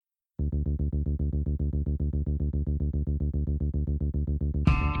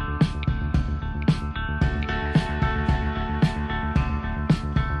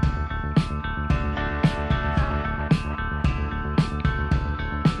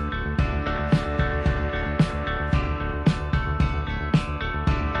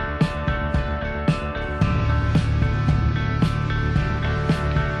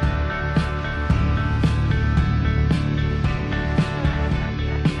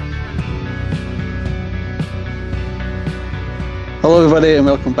Hello everybody and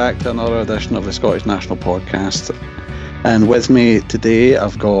welcome back to another edition of the Scottish National Podcast. And with me today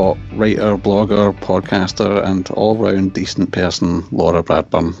I've got writer, blogger, podcaster and all-round decent person Laura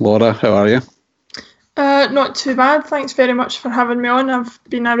Bradburn. Laura, how are you? Not too bad, thanks very much for having me on. I've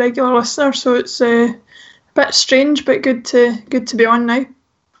been a regular listener, so it's a bit strange but good to be on now.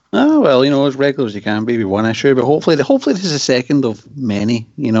 Oh, well, as regular as you can be with one issue, but hopefully this is the second of many,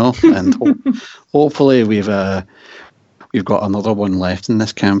 and hopefully we've got another one left in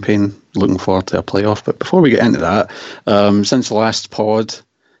this campaign. Looking forward to a playoff. But before we get into that, since the last pod,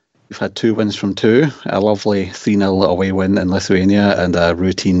 we've had 2 wins from 2. A lovely 3-0 away win in Lithuania and a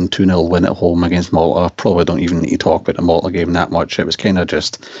routine 2-0 win at home against Malta. Probably don't even need to talk about the Malta game that much. It was kind of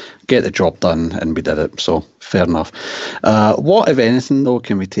just get the job done and we did it. So fair enough. What, if anything, though,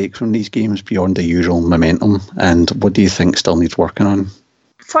 can we take from these games beyond the usual momentum? And what do you think still needs working on?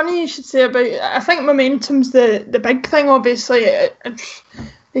 Funny you should say about it. I think momentum's the big thing, obviously.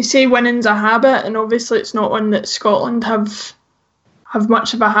 They say winning's a habit, and obviously it's not one that Scotland have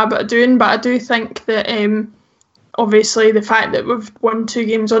much of a habit of doing, but I do think that obviously the fact that we've won 2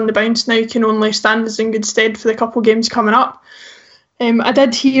 games on the bounce now can only stand us in good stead for the couple of games coming up. I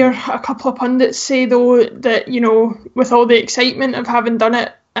did hear a couple of pundits say, though, that, with all the excitement of having done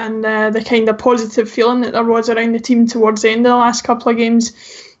it, and the kind of positive feeling that there was around the team towards the end of the last couple of games,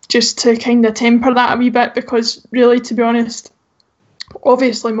 just to kind of temper that a wee bit, because really, to be honest,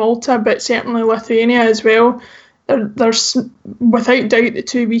 obviously Malta, but certainly Lithuania as well, there's without doubt the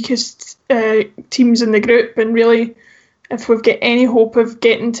 2 weakest teams in the group, and really, if we've got any hope of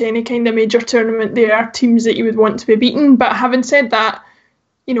getting to any kind of major tournament, they are teams that you would want to be beaten. But having said that,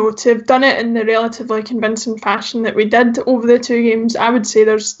 to have done it in the relatively convincing fashion that we did over the 2 games, I would say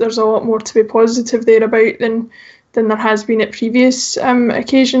there's a lot more to be positive there about than there has been at previous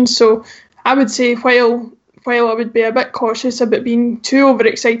occasions. So I would say while I would be a bit cautious about being too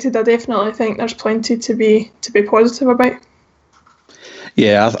overexcited, I definitely think there's plenty to be positive about.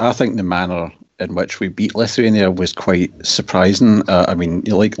 Yeah, I think the manner in which we beat Lithuania was quite surprising.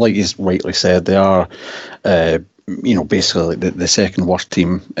 Like you rightly said, they are basically the second worst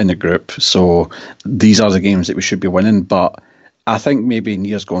team in the group. So these are the games that we should be winning. But I think maybe in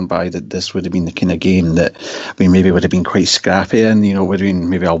years gone by that this would have been the kind of game that we maybe would have been quite scrappy in, would have been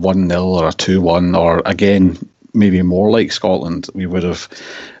maybe a 1-0 or a 2-1, or again, maybe more like Scotland, we would have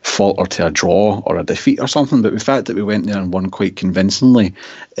faltered to a draw or a defeat or something. But the fact that we went there and won quite convincingly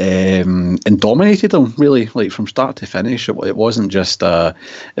and dominated them really, like from start to finish, it wasn't just a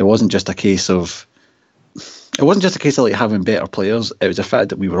case of like having better players. It was the fact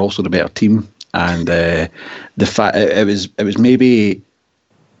that we were also the better team, and the fact it was maybe,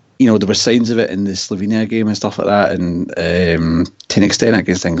 there were signs of it in the Slovenia game and stuff like that, and to an extent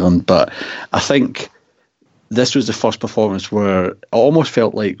against England. But I think this was the first performance where it almost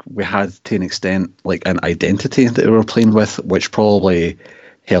felt like we had, to an extent, like an identity that we were playing with, which probably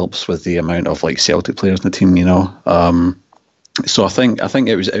helps with the amount of like Celtic players in the team. So I think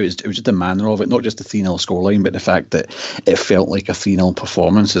it was just the manner of it, not just the 3-0 scoreline, but the fact that it felt like a 3-0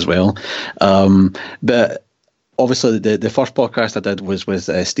 performance as well. But obviously the first podcast I did was with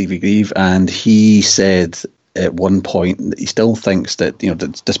Stevie Grieve, and he said at one point that he still thinks that,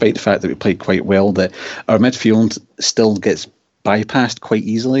 despite the fact that we played quite well, that our midfield still gets bypassed quite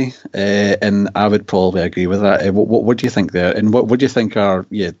easily, and I would probably agree with that. What do you think there, and what do you think are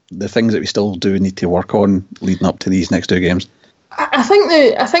the things that we still do need to work on leading up to these next 2 games? I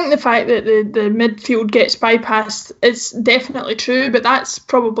think the fact that the midfield gets bypassed is definitely true, but that's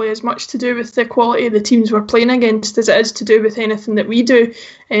probably as much to do with the quality of the teams we're playing against as it is to do with anything that we do.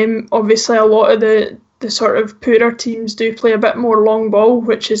 Obviously, a lot of the sort of poorer teams do play a bit more long ball,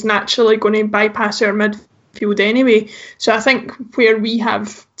 which is naturally going to bypass our midfield anyway. So I think where we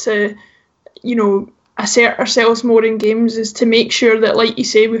have to, assert ourselves more in games is to make sure that, like you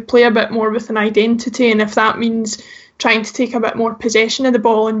say, we play a bit more with an identity, and if that means trying to take a bit more possession of the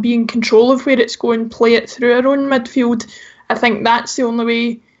ball and be in control of where it's going, play it through our own midfield, I think that's the only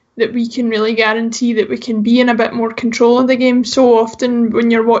way that we can really guarantee that we can be in a bit more control of the game. So often when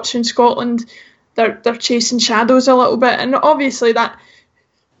you're watching Scotland, they're chasing shadows a little bit, and obviously that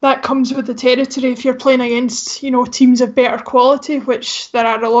comes with the territory if you're playing against, teams of better quality, which there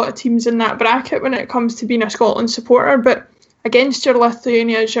are a lot of teams in that bracket when it comes to being a Scotland supporter. But against your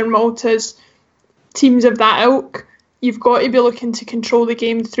Lithuanias, your Maltas, teams of that ilk, you've got to be looking to control the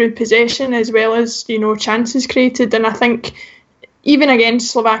game through possession as well as, chances created. And I think even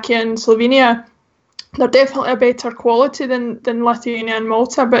against Slovakia and Slovenia, they're definitely a better quality than Lithuania and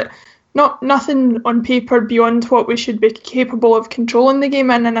Malta, but nothing on paper beyond what we should be capable of controlling the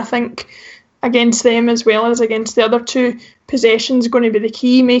game in. And I think against them as well as against the other two. Possession is going to be the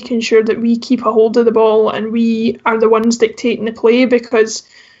key, making sure that we keep a hold of the ball and we are the ones dictating the play, because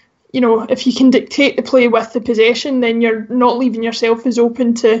if you can dictate the play with the possession, then you're not leaving yourself as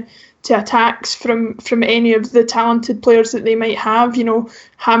open to attacks from any of the talented players that they might have,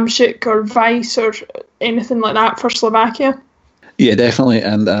 Hamšík or Weiss or anything like that for Slovakia. Yeah, definitely.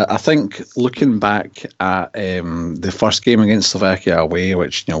 And I think looking back at the first game against Slovakia away,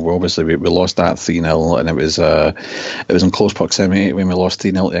 which we lost that 3-0, and it was in close proximity when we lost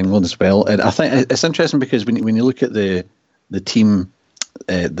 3-0 to England as well. And I think it's interesting because when you look at the team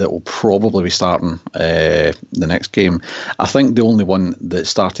that will probably be starting the next game, I think the only one that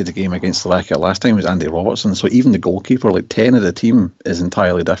started the game against Slovakia last time was Andy Robertson. So even the goalkeeper, 10 of the team is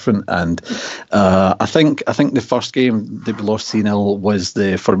entirely different. And I think the first game that we lost 3-0 was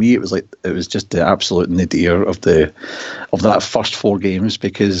for me it was just the absolute nadir of that first 4 games,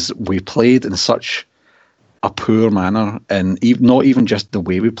 because we played in such a poor manner, and not even just the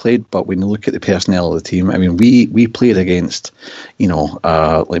way we played, but when you look at the personnel of the team, I mean, we played against,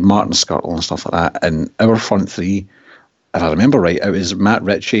 like Martin Skirtle and stuff like that, and our front three, if I remember right, it was Matt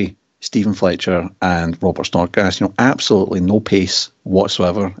Ritchie, Stephen Fletcher, and Robert Snodgrass. Absolutely no pace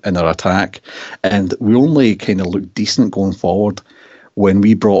whatsoever in our attack, and we only kind of looked decent going forward when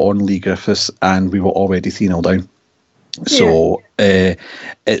we brought on Leigh Griffiths, and we were already 3-0 down. So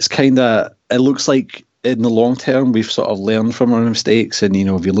it's it looks like in the long term, we've sort of learned from our mistakes. And,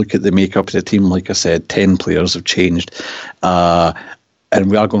 if you look at the makeup of the team, like I said, 10 players have changed. And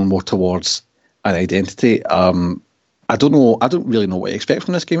we are going more towards an identity. I don't know. I don't really know what to expect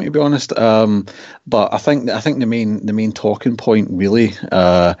from this game, to be honest. But I think the main talking point really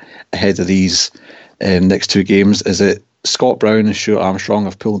ahead of these next 2 games is that Scott Brown and Stuart Armstrong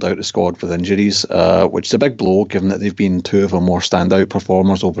have pulled out the squad with injuries, which is a big blow given that they've been 2 of our more standout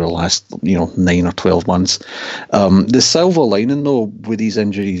performers over the last 9 or 12 months. The silver lining though with these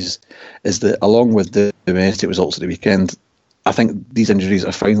injuries is that, along with the domestic results of the weekend, I think these injuries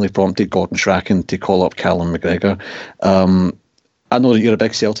have finally prompted Gordon Strachan to call up Callum McGregor. I know that you're a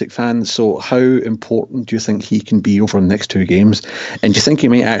big Celtic fan, so how important do you think he can be over the next 2 games? And do you think he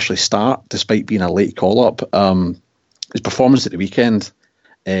might actually start despite being a late call-up? His performance at the weekend,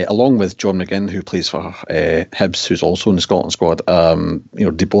 along with John McGinn, who plays for Hibs, who's also in the Scotland squad,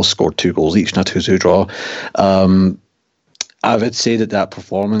 they both scored 2 goals each in a 2-2 draw. I would say that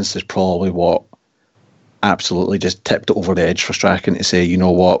performance is probably what absolutely just tipped it over the edge for Strachan to say,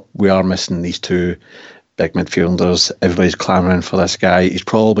 we are missing these 2 big midfielders. Everybody's clamouring for this guy. He's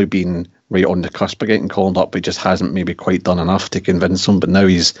probably been right on the cusp of getting called up, but just hasn't maybe quite done enough to convince him. But now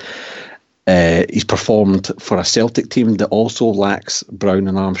he's performed for a Celtic team that also lacks Brown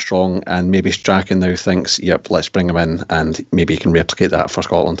and Armstrong, and maybe Strachan now thinks, yep, let's bring him in, and maybe he can replicate that for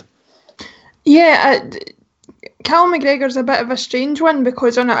Scotland. Yeah, Callum McGregor's a bit of a strange one,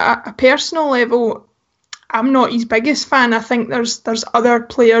 because on a personal level, I'm not his biggest fan. I think there's other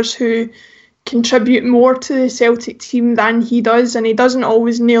players who contribute more to the Celtic team than he does, and he doesn't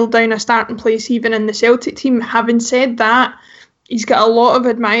always nail down a starting place even in the Celtic team. Having said that, he's got a lot of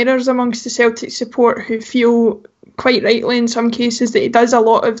admirers amongst the Celtic support who feel, quite rightly in some cases, that he does a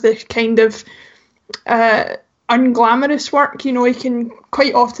lot of the kind of unglamorous work. He can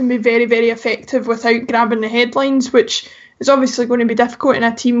quite often be very, very effective without grabbing the headlines, which is obviously going to be difficult in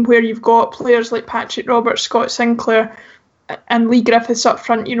a team where you've got players like Patrick Roberts, Scott Sinclair and Leigh Griffiths up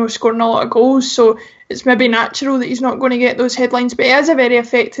front, scoring a lot of goals. So it's maybe natural that he's not going to get those headlines, but he is a very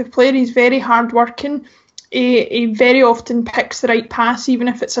effective player. He's very hard working. He very often picks the right pass, even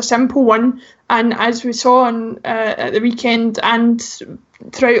if it's a simple one. And as we saw at the weekend and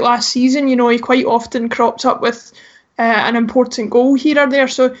throughout last season, he quite often crops up with an important goal here or there.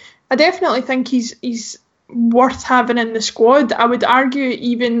 So I definitely think he's worth having in the squad. I would argue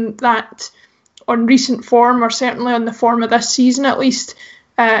even that on recent form, or certainly on the form of this season at least,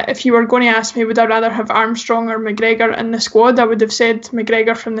 if you were going to ask me would I rather have Armstrong or McGregor in the squad, I would have said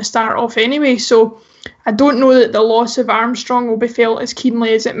McGregor from the start off anyway. So I don't know that the loss of Armstrong will be felt as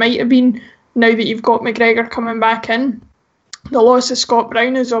keenly as it might have been now that you've got McGregor coming back in. The loss of Scott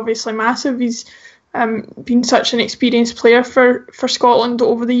Brown is obviously massive. He's been such an experienced player for Scotland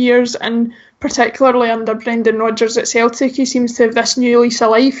over the years, and particularly under Brendan Rodgers at Celtic, he seems to have this new lease of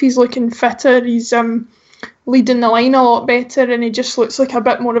life. He's looking fitter, he's leading the line a lot better, and he just looks like a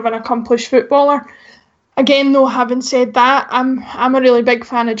bit more of an accomplished footballer. Again, though, having said that, I'm a really big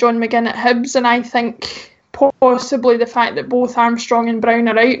fan of John McGinn at Hibs, and I think possibly the fact that both Armstrong and Brown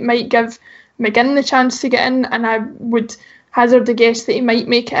are out might give McGinn the chance to get in, and I would hazard a guess that he might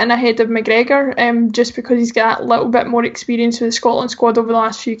make it in ahead of McGregor, just because he's got a little bit more experience with the Scotland squad over the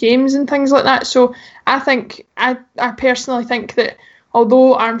last few games and things like that. So I personally think that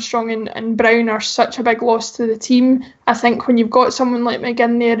although Armstrong and Brown are such a big loss to the team, I think when you've got someone like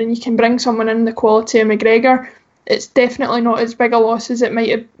McGinn there and you can bring someone in the quality of McGregor, it's definitely not as big a loss as it might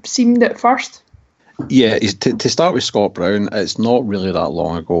have seemed at first. Yeah, to start with Scott Brown, it's not really that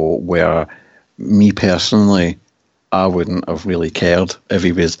long ago where me personally, I wouldn't have really cared if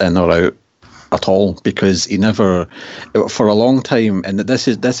he was in or out at all, because he never, for a long time, and this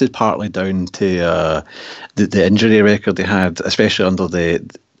is partly down to the injury record they had, especially under the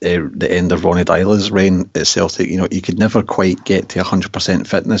end of Ronnie Dyla's reign at Celtic. You know, he could never quite get to 100%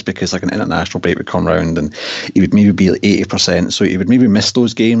 fitness because like an international break would come round and he would maybe be like 80%, so he would maybe miss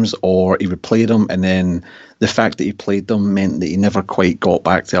those games or he would play them, and then the fact that he played them meant that he never quite got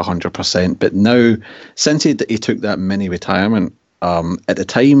back to 100%. But now, since he took that mini retirement, at the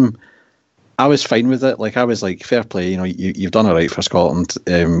time, I was fine with it. Like, I was like, fair play, you know, you've done all right for Scotland.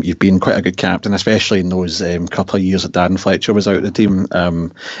 You've been quite a good captain, especially in those couple of years that Darren Fletcher was out of the team.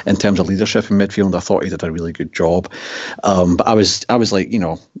 In terms of leadership in midfield, I thought he did a really good job. But I was like, you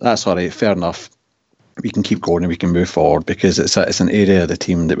know, that's all right, fair enough. We can keep going and we can move forward, because it's an area of the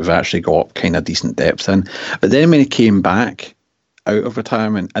team that we've actually got kind of decent depth in. But then when he came back out of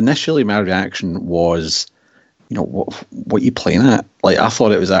retirement, initially my reaction was, you know, what are you playing at? Like, I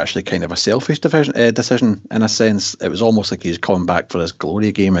thought it was actually kind of a selfish decision in a sense. It was almost like he was coming back for his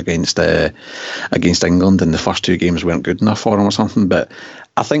glory game against England, and the first two games weren't good enough for him or something. But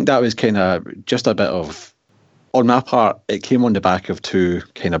I think that was kind of just a bit of, on my part, it came on the back of two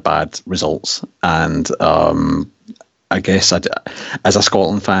kind of bad results. And I guess as a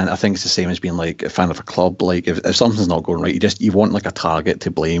Scotland fan, I think it's the same as being like a fan of a club. Like, if something's not going right, you want like a target to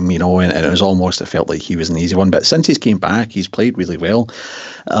blame, you know, and it was almost, it felt like he was an easy one. But since he's came back, he's played really well.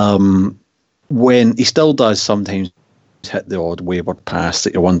 When he still does sometimes hit the odd wayward pass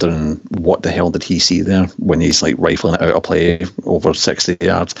that you're wondering what the hell did he see there when he's like rifling it out of play over 60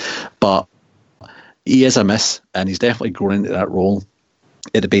 yards. But he is a miss, and he's definitely grown into that role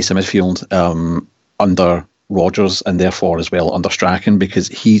at the base of midfield under Rodgers, and therefore as well under Strachan, because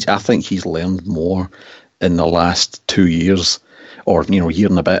I think he's learned more in the last 2 years, or, you know, year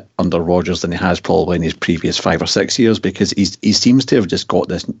and a bit under Rodgers than he has probably in his previous 5 or 6 years, because he seems to have just got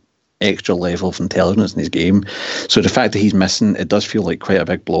this extra level of intelligence in his game. So the fact that he's missing, it does feel like quite a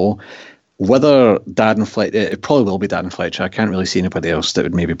big blow. Whether Darren Fletcher, it probably will be Darren Fletcher. I can't really see anybody else that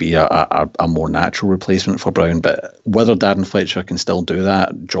would maybe be a more natural replacement for Brown. But whether Darren Fletcher can still do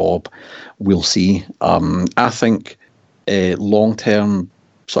that job, we'll see. I think long term,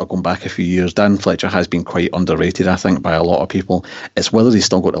 sort of going back a few years, Darren Fletcher has been quite underrated, I think, by a lot of people. It's whether he's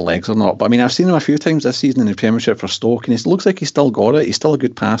still got the legs or not. But I mean, I've seen him a few times this season in the Premiership for Stoke, and it looks like he's still got it. He's still a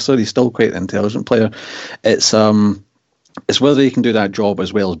good passer. He's still quite an intelligent player. It's whether he can do that job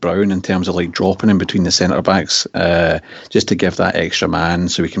as well as Brown in terms of like dropping in between the centre backs, just to give that extra man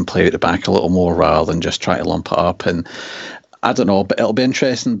so he can play out the back a little more rather than just try to lump it up. And I don't know, but it'll be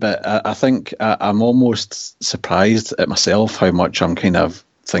interesting. But I think I'm almost surprised at myself how much I'm kind of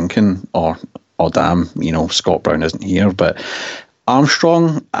thinking, oh damn, you know, Scott Brown isn't here. But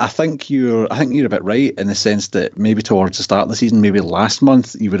Armstrong, I think you're a bit right in the sense that maybe towards the start of the season, maybe last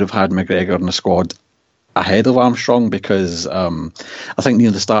month, you would have had McGregor in the squad ahead of Armstrong, because I think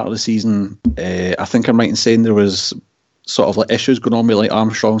near the start of the season, I think I'm right in saying there was sort of like issues going on with like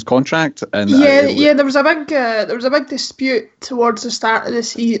Armstrong's contract, and there was a big dispute towards the start of the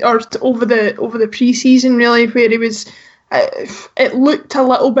season, or over the pre-season really, where he was. It looked a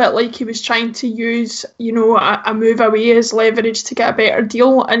little bit like he was trying to use, you know, a move away as leverage to get a better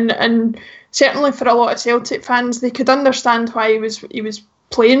deal, and certainly for a lot of Celtic fans, they could understand why he was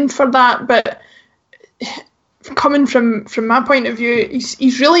playing for that, but coming from my point of view,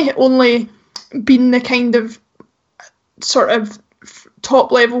 he's really only been the kind of sort of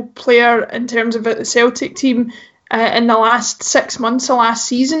top level player in terms of the Celtic team in the last 6 months of last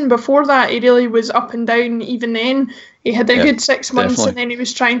season. Before that, he really was up and down. Even then, he had a good 6 months, definitely. And then he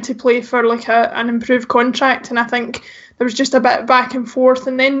was trying to play for like an improved contract, and I think there was just a bit back and forth.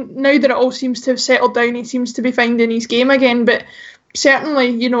 And then now that it all seems to have settled down, he seems to be finding his game again. But certainly,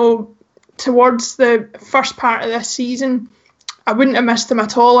 you know, towards the first part of this season, I wouldn't have missed him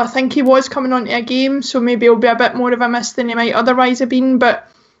at all. I think he was coming onto a game, so maybe it'll be a bit more of a miss than he might otherwise have been. But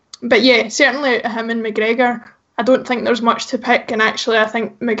yeah, certainly him and McGregor, I don't think there's much to pick, and actually I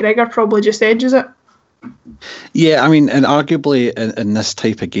think McGregor probably just edges it. Yeah, I mean, and arguably in this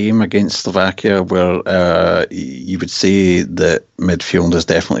type of game against Slovakia, where you would say that midfield is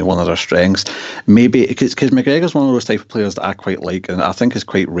definitely one of their strengths, maybe because McGregor's one of those type of players that I quite like, and I think is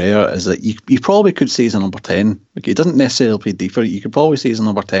quite rare, is that you probably could say he's a number 10. Like, he doesn't necessarily play deeper. You could probably say he's a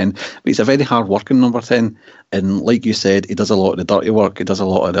number 10, but he's a very hard-working number 10. And like you said, he does a lot of the dirty work. He does a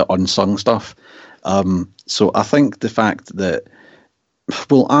lot of the unsung stuff. So I think the fact that,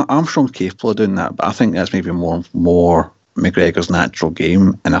 well, Armstrong's capable of doing that, but I think that's maybe more McGregor's natural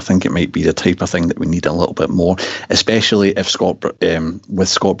game, and I think it might be the type of thing that we need a little bit more, especially if with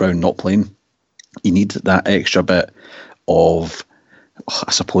Scott Brown not playing. You need that extra bit of,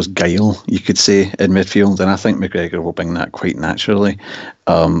 I suppose, guile, you could say, in midfield, and I think McGregor will bring that quite naturally.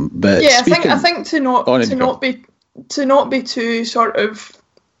 But yeah, I think to not be too sort of,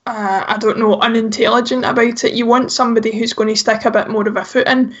 I don't know, unintelligent about it. You want somebody who's going to stick a bit more of a foot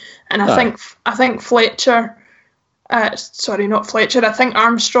in, and I think Fletcher. Sorry, not Fletcher. I think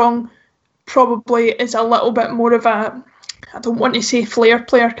Armstrong probably is a little bit more of a, I don't want to say flair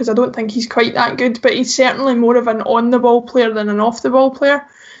player because I don't think he's quite that good, but he's certainly more of an on-the-ball player than an off-the-ball player.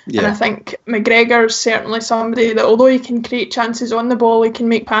 Yeah. And I think McGregor's certainly somebody that, although he can create chances on the ball, he can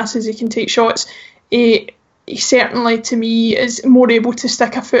make passes, he can take shots, he certainly, to me, is more able to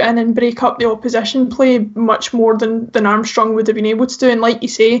stick a foot in and break up the opposition play much more than Armstrong would have been able to do. And like you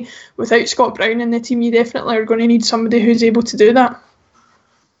say, without Scott Brown in the team, you definitely are going to need somebody who's able to do that.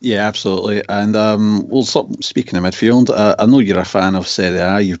 Yeah, absolutely. And well, speaking of midfield, I know you're a fan of Serie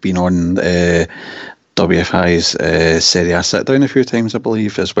A. You've been on WFI's Serie A sit-down a few times, I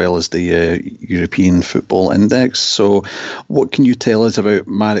believe, as well as the European Football Index. So what can you tell us about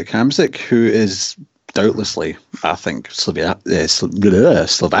Marek Hamšík, who is doubtlessly, I think, Slovakia's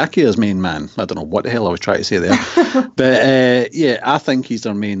main man? I don't know what the hell I was trying to say there. But yeah, I think he's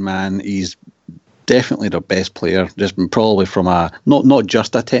their main man. He's definitely their best player, just probably from a, not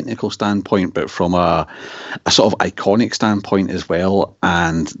just a technical standpoint, but from a sort of iconic standpoint as well.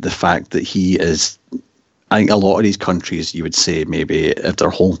 And the fact that he is, I think a lot of these countries, you would say maybe if their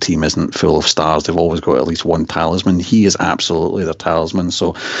whole team isn't full of stars, they've always got at least one talisman. He is absolutely their talisman.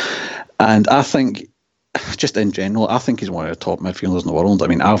 So, and I think, just in general, I think he's one of the top midfielders in the world. I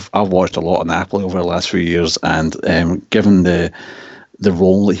mean, I've watched a lot of Napoli over the last few years, and given the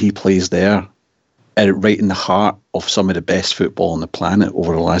role that he plays there, right in the heart of some of the best football on the planet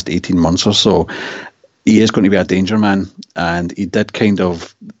over the last 18 months or so, he is going to be a danger man. And he did kind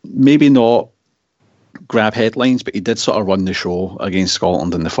of, maybe not grab headlines, but he did sort of run the show against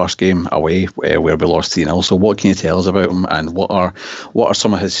Scotland in the first game away, where we lost 3-0. So what can you tell us about him, and what are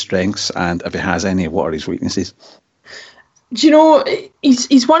some of his strengths, and if he has any, what are his weaknesses? Do you know,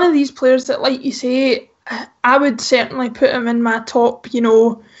 he's one of these players that, like you say, I would certainly put him in my top,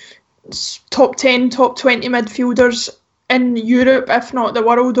 top 10, top 20 midfielders in Europe, if not the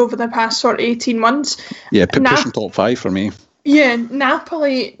world, over the past sort of 18 months. Yeah, pushing top 5 for me. Yeah,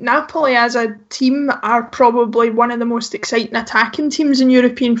 Napoli as a team are probably one of the most exciting attacking teams in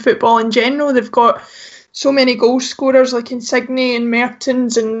European football in general. They've got so many goal scorers like Insigne and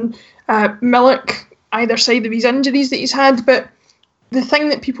Mertens and Milik, either side of his injuries that he's had. But the thing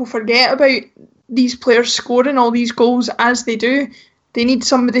that people forget about these players scoring all these goals as they do, they need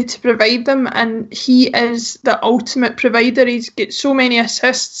somebody to provide them, and he is the ultimate provider. He's got so many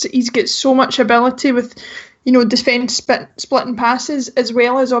assists, he's got so much ability with, defence splitting passes, as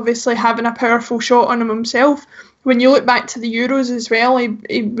well as obviously having a powerful shot on him himself. When you look back to the Euros as well,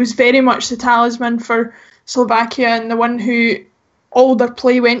 he was very much the talisman for Slovakia and the one who all their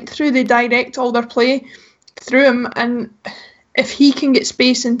play went through. They direct all their play through him, and if he can get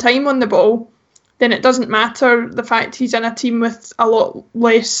space and time on the ball, then it doesn't matter the fact he's in a team with a lot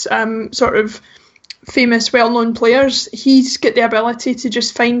less sort of famous, well-known players. He's got the ability to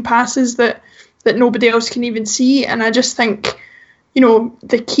just find passes that nobody else can even see. And I just think,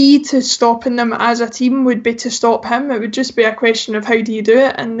 the key to stopping them as a team would be to stop him. It would just be a question of how do you do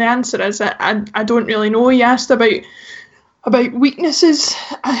it? And the answer is I don't really know. He asked about weaknesses.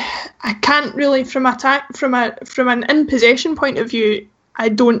 I can't really, from an in possession point of view, I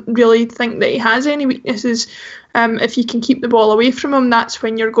don't really think that he has any weaknesses. If you can keep the ball away from him, that's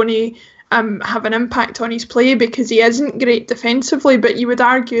when you're going to have an impact on his play, because he isn't great defensively, but you would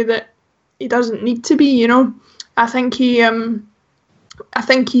argue that he doesn't need to be. I think he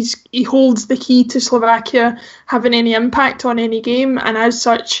holds the key to Slovakia having any impact on any game, and as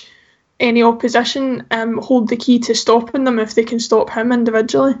such, any opposition hold the key to stopping them if they can stop him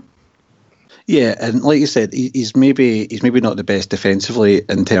individually. Yeah, and like you said, he's maybe not the best defensively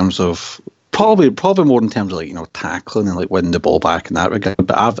in terms of probably more in terms of like tackling and like winning the ball back in that regard.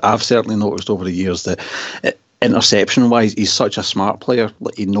 But I've certainly noticed over the years that interception wise, he's such a smart player.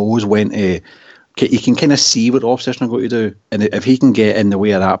 Like he knows when to. He can kind of see what the opposition are going to do, and if he can get in the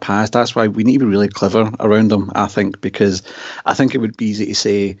way of that pass, that's why we need to be really clever around him, I think, because I think it would be easy to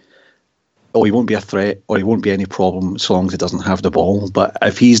say, oh, he won't be a threat or he won't be any problem so long as he doesn't have the ball. But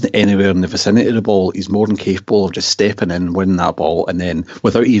if he's anywhere in the vicinity of the ball, he's more than capable of just stepping in, winning that ball, and then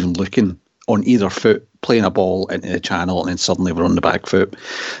without even looking on either foot, playing a ball into the channel, and then suddenly we're on the back foot.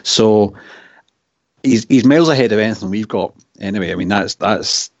 So he's miles ahead of anything we've got anyway. I mean, that's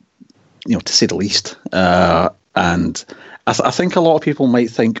to say the least. And I think a lot of people might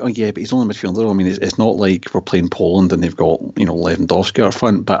think, oh yeah, but he's only a midfielder. I mean, it's not like we're playing Poland and they've got Lewandowski up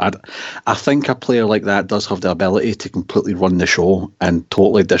front. But I think a player like that does have the ability to completely run the show and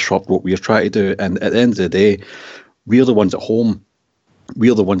totally disrupt what we're trying to do. And at the end of the day, we're the ones at home.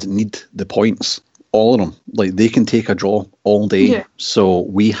 We're the ones that need the points. All of them. Like, they can take a draw all day. Yeah. So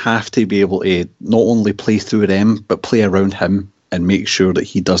we have to be able to not only play through them, but play around him and make sure that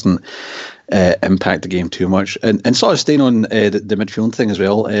he doesn't impact the game too much. And sort of staying on the midfield thing as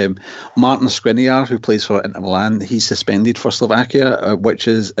well, Martin Skriniar, who plays for Inter Milan, he's suspended for Slovakia, which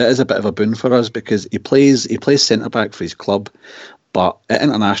is a bit of a boon for us because he plays centre-back for his club, but at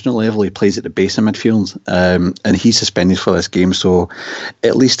international level he plays at the base of midfield, and he's suspended for this game, so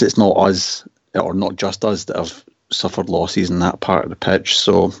at least it's not us, or not just us, that have suffered losses in that part of the pitch,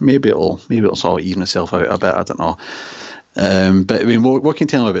 so maybe it'll sort of even itself out a bit, I don't know. But I mean, what can you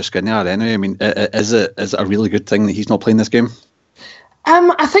tell me about Skriniar anyway? I mean, is it a really good thing that he's not playing this game?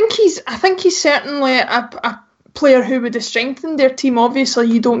 I think he's certainly a player who would have strengthened their team. Obviously,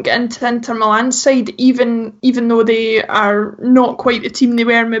 you don't get into Inter Milan's side, even though they are not quite the team they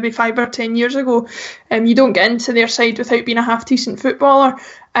were maybe 5 or 10 years ago. You don't get into their side without being a half decent footballer.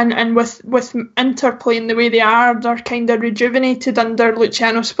 And with Inter playing the way they are, they're kind of rejuvenated under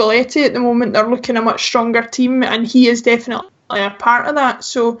Luciano Spalletti at the moment. They're looking a much stronger team, and he is definitely a part of that.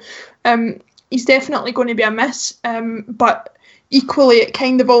 So he's definitely going to be a miss. But equally, it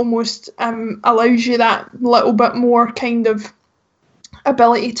kind of almost allows you that little bit more kind of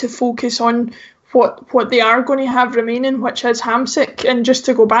ability to focus on what they are going to have remaining, which is Hamsik. And just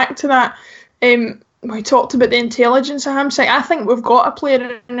to go back to that, we talked about the intelligence of Hamsik. I think we've got a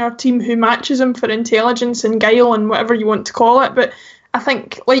player in our team who matches him for intelligence and guile and whatever you want to call it. But I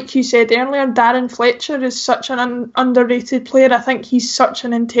think, like you said earlier, Darren Fletcher is such an underrated player. I think he's such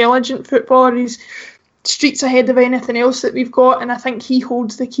an intelligent footballer. He's streets ahead of anything else that we've got, and I think he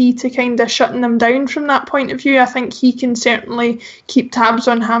holds the key to kind of shutting them down from that point of view. I think he can certainly keep tabs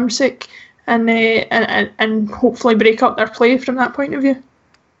on Hamsik and hopefully break up their play from that point of view.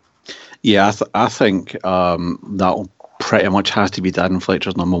 Yeah, I think that'll pretty much has to be Darren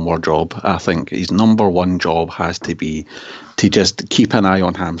Fletcher's number one job. I think his number one job has to be to just keep an eye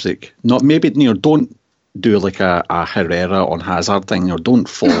on Hamsik. Not maybe don't do like a Herrera on Hazard thing, or don't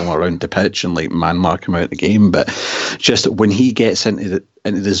follow him around the pitch and like man mark him out of the game, but just when he gets into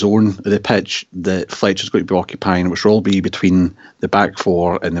the zone of the pitch that Fletcher's going to be occupying, which will all be between the back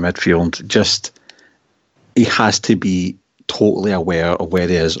four and the midfield, just he has to be totally aware of where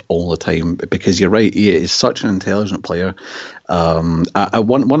he is all the time, because you're right, he is such an intelligent player. One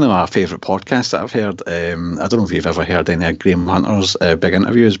of my favourite podcasts that I've heard, I don't know if you've ever heard any of Graham Hunter's big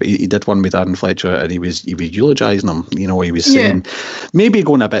interviews, but he did one with Darren Fletcher, and he was eulogising him. He was saying, maybe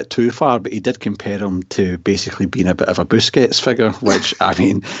going a bit too far, but he did compare him to basically being a bit of a Busquets figure, which, I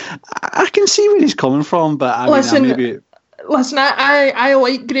mean, I can see where he's coming from, but Listen, I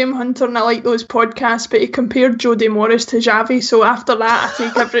like Graham Hunter and I like those podcasts, but he compared Jody Morris to Xavi, so after that I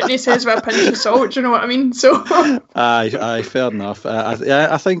take everything he says with a pinch of salt, do you know what I mean? So aye, fair enough.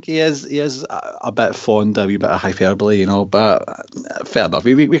 I think he is a bit fond of a wee bit of hyperbole, but fair enough.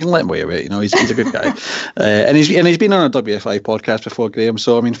 We can let him away with it, he's a good guy. and he's been on a WFI podcast before, Graham,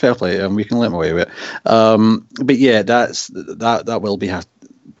 so I mean, fair play to him, we can let him away with it. But yeah, that will be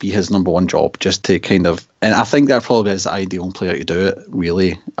his number one job, just to kind of, and I think that probably is the ideal player to do it,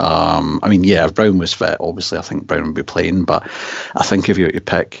 really. I mean, yeah, if Brown was fit, obviously I think Brown would be playing, but I think if you were to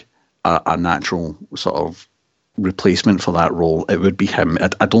pick a natural sort of replacement for that role, it would be him.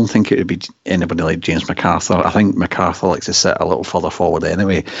 I don't think it would be anybody like James McArthur. I think McArthur likes to sit a little further forward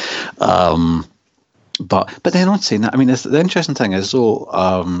anyway. But then on saying that, I mean, the interesting thing is,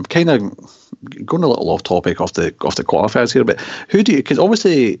 though, kind of going a little off topic off the qualifiers here, but who do you, because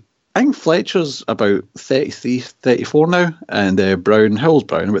obviously I think Fletcher's about 33, 34 now, and Brown, how old's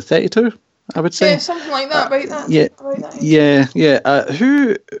Brown? About 32, I would say. Yeah, something like that, about that. Yeah.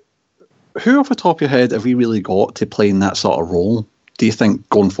 Who off the top of your head have we really got to play in that sort of role, do you think,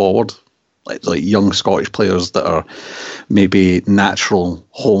 going forward? like young Scottish players that are maybe natural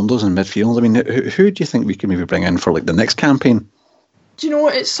holders in midfield? I mean, who do you think we can maybe bring in for like the next campaign? Do you know,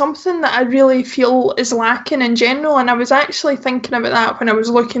 it's something that I really feel is lacking in general, and I was actually thinking about that when I was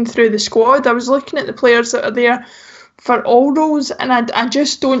looking through the squad. I was looking at the players that are there for all roles, and I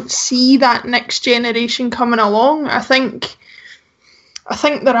just don't see that next generation coming along. I think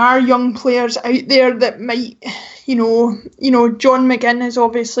there are young players out there that might, you know, John McGinn is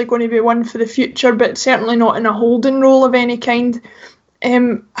obviously going to be one for the future, but certainly not in a holding role of any kind.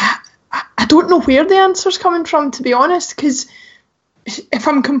 I don't know where the answer's coming from, to be honest, because if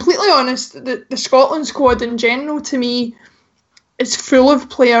I'm completely honest, the Scotland squad in general, to me, is full of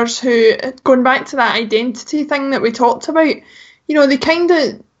players who, going back to that identity thing that we talked about, you know,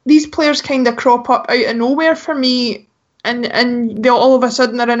 these players kind of crop up out of nowhere for me. And they all of a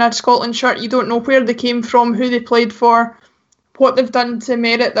sudden are in a Scotland shirt. You don't know where they came from, who they played for, what they've done to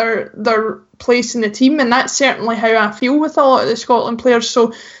merit their place in the team. And that's certainly how I feel with a lot of the Scotland players.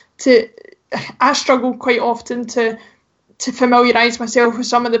 So I struggle quite often to familiarise myself with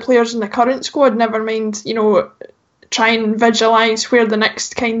some of the players in the current squad, never mind, you know, try and visualise where the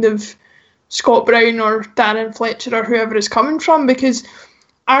next kind of Scott Brown or Darren Fletcher or whoever is coming from. Because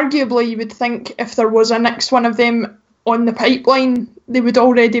arguably you would think if there was a next one of them on the pipeline, they would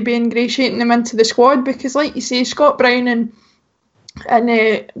already be ingratiating them into the squad, because like you say, Scott Brown and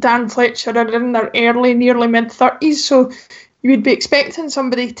Darren Fletcher are in their nearly mid-30s, so you would be expecting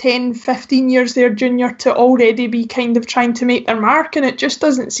somebody 10, 15 years their junior to already be kind of trying to make their mark, and it just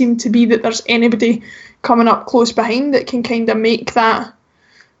doesn't seem to be that there's anybody coming up close behind that can kind of make that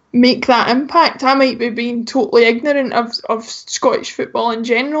impact. I might be being totally ignorant of Scottish football in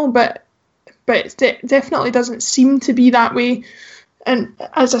general, but it definitely doesn't seem to be that way. And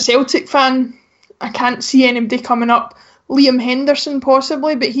as a Celtic fan, I can't see anybody coming up. Liam Henderson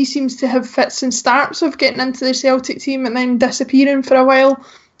possibly, but he seems to have fits and starts of getting into the Celtic team and then disappearing for a while.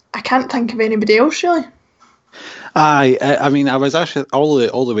 I can't think of anybody else really. I mean, I was actually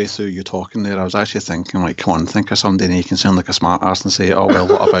all the way through you talking there. I was actually thinking, like, come on, think of somebody, and you can sound like a smart arse and say, "Oh well,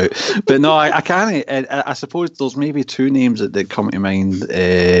 what about?" But no, I can't. I suppose there's maybe two names that come to mind.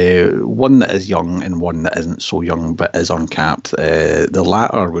 One that is young and one that isn't so young but is uncapped. The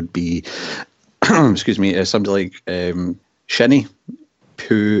latter would be, excuse me, somebody like Shinnie,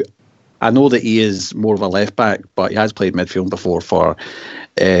 who I know that he is more of a left back, but he has played midfield before for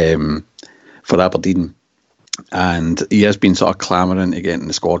Aberdeen. And he has been sort of clamouring to get in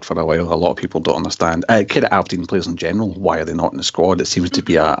the squad for a while. A lot of people don't understand. Kind of Aberdeen players in general, why are they not in the squad? It seems to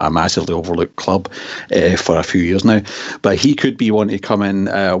be a massively overlooked club for a few years now. But he could be one to come in,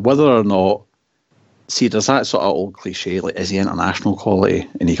 whether or not. See, there's that sort of old cliche, like, is he international quality?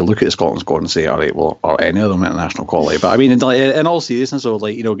 And you can look at the Scotland squad and say, all right, well, are any of them international quality? But I mean, in all seriousness, though,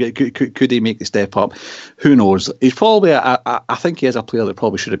 like, you know, could he make the step up? Who knows? He's probably, I think he is a player that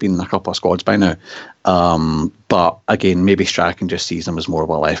probably should have been in a couple of squads by now. But again, maybe Strachan just sees him as more of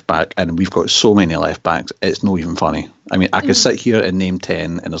a left back, and we've got so many left backs, it's not even funny. I mean, I could sit here and name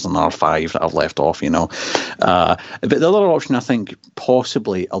 10, and there's another 5 that I've left off, you know. But the other option, I think,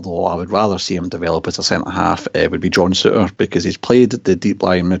 possibly, although I would rather see him develop as a centre half, would be John Souttar, because he's played the deep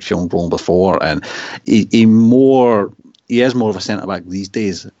lying midfield role before, and he is more of a centre back these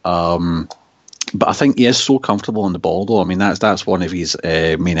days. But I think he is so comfortable on the ball, though. I mean, that's one of his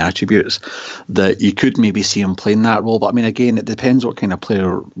main attributes, that you could maybe see him playing that role. But I mean, again, it depends what kind of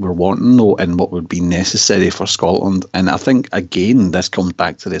player we're wanting, though, and what would be necessary for Scotland. And I think, again, this comes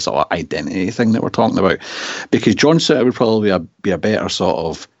back to this sort of identity thing that we're talking about, because John Souttar would probably be a better sort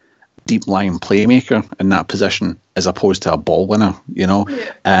of deep line playmaker in that position as opposed to a ball winner, you know.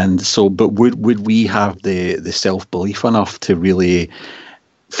 Yeah. And so, but would we have the self belief enough to really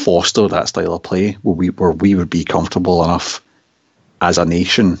foster that style of play where we would be comfortable enough as a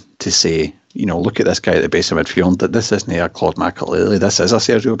nation to say, you know, look at this guy at the base of midfield, that this isn't a Claude Makélélé, this is a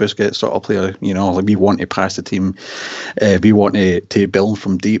Sergio Busquets sort of player, you know, like we want to pass the team, we want to build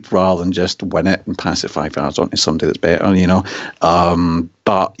from deep rather than just win it and pass it 5 yards onto somebody that's better, you know.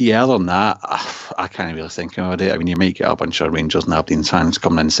 But yeah, other than that, I can't really think about it. I mean, you might get a bunch of Rangers and Aberdeen fans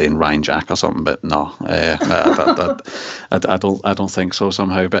coming in saying Ryan Jack or something, but no, I don't think so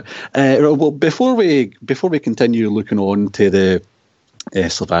somehow. But well, before we continue looking on to the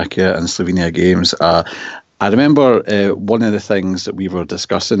Slovakia and Slovenia games, I remember one of the things that we were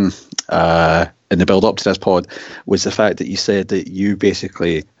discussing in the build up to this pod was the fact that you said that you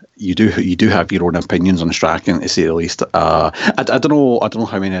basically you do have your own opinions on Strachan, to say the least. I don't know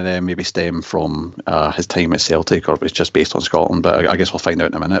how many of them maybe stem from his time at Celtic or if it's just based on Scotland, but I guess we'll find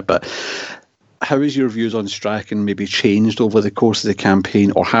out in a minute. But how has your views on Strachan maybe changed over the course of the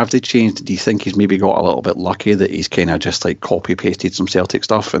campaign, or have they changed? Do you think he's maybe got a little bit lucky that he's kind of just like copy pasted some Celtic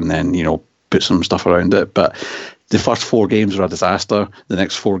stuff and then, you know, put some stuff around it? But the first 4 games were a disaster. The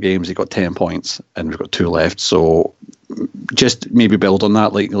next 4 games he got 10 points and we've got 2 left. So just maybe build on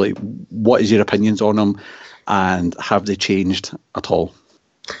that. Like what is your opinions on him, and have they changed at all?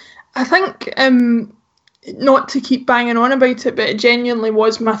 I think, not to keep banging on about it, but it genuinely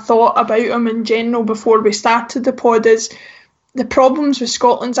was my thought about him in general before we started the pod, is the problems with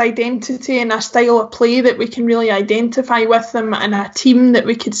Scotland's identity and a style of play that we can really identify with them, and a team that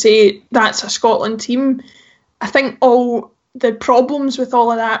we could say that's a Scotland team. I think all the problems with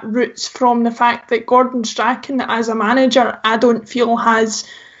all of that roots from the fact that Gordon Strachan as a manager, I don't feel has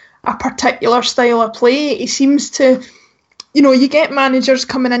a particular style of play. He seems to, you know, you get managers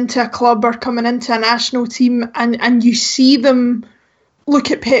coming into a club or coming into a national team and you see them,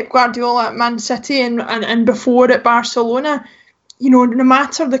 look at Pep Guardiola at Man City and before at Barcelona, you know, no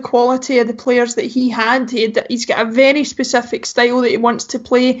matter the quality of the players that he had, he's got a very specific style that he wants to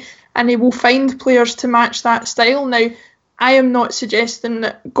play, and he will find players to match that style. Now, I am not suggesting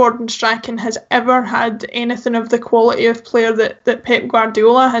that Gordon Strachan has ever had anything of the quality of player that Pep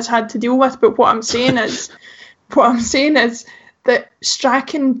Guardiola has had to deal with, but what I'm saying is that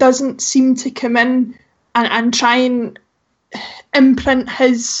Strachan doesn't seem to come in and try and imprint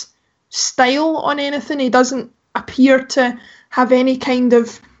his style on anything. He doesn't appear to have any kind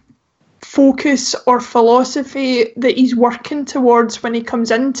of focus or philosophy that he's working towards when he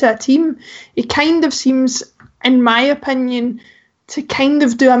comes into a team. He kind of seems, in my opinion, to kind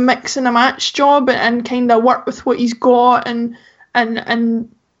of do a mix and a match job and kind of work with what he's got and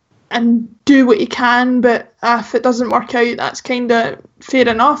do what he can, but if it doesn't work out, that's kind of fair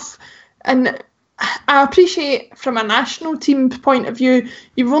enough. And I appreciate from a national team point of view,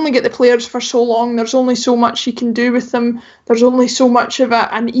 you've only got the players for so long, there's only so much you can do with them, there's only so much of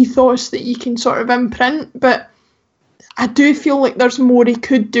an ethos that you can sort of imprint, but I do feel like there's more he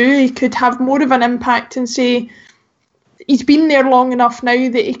could do. He could have more of an impact and say, he's been there long enough now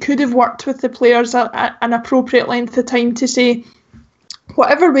that he could have worked with the players at an appropriate length of time to say,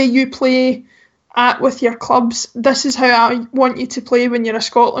 whatever way you play with your clubs, this is how I want you to play when you're a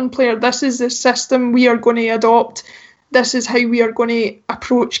Scotland player. This is the system we are going to adopt. This is how we are going to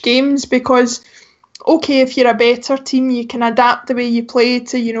approach games. Because, okay, if you're a better team, you can adapt the way you play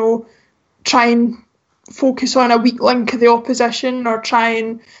to, you know, try and focus on a weak link of the opposition or try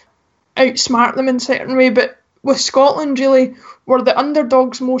and outsmart them in a certain way. But with Scotland, really, we're the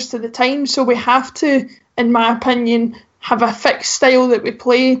underdogs most of the time. So we have to, in my opinion, have a fixed style that we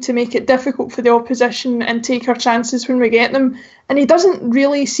play to make it difficult for the opposition and take our chances when we get them. And he doesn't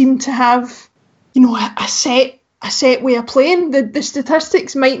really seem to have, you know, a set way of playing. The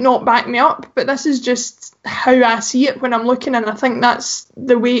statistics might not back me up, but this is just how I see it when I'm looking, and I think that's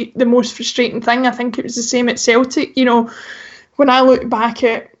the most frustrating thing. I think it was the same at Celtic. You know, when I look back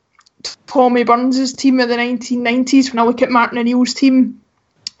at Tommy Burns' team of the 1990s, when I look at Martin O'Neill's team,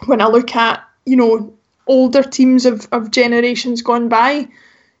 when I look at, you know, older teams of generations gone by,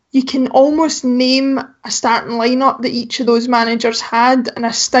 you can almost name a starting lineup that each of those managers had and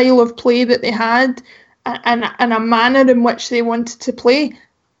a style of play that they had and a manner in which they wanted to play.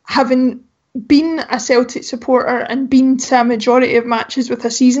 Having been a Celtic supporter and been to a majority of matches with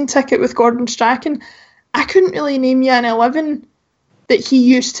a season ticket with Gordon Strachan, I couldn't really name you an 11 that he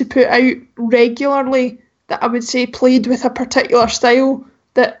used to put out regularly that I would say played with a particular style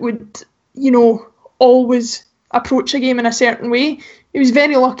that would, you know, always approach a game in a certain way. He was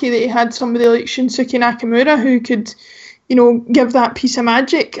very lucky that he had somebody like Shunsuke Nakamura who could, you know, give that piece of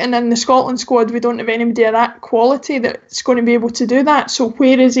magic. And in the Scotland squad, we don't have anybody of that quality that's going to be able to do that. So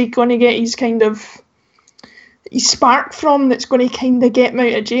where is he going to get his spark from that's going to kind of get him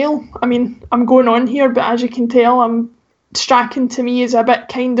out of jail? I mean, I'm going on here, but as you can tell, Strachan to me is a bit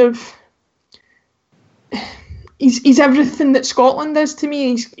kind of... He's everything that Scotland is to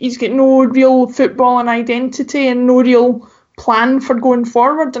me. He's got no real football and identity and no real plan for going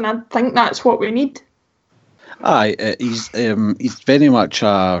forward, and I think that's what we need. Aye, he's very much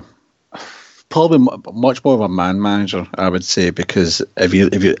probably much more of a man manager, I would say, because if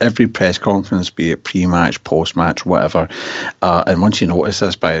you every press conference, be it pre-match, post-match, whatever, and once you notice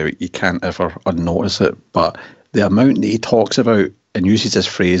this, by the way, you can't ever unnotice it, but the amount that he talks about and uses this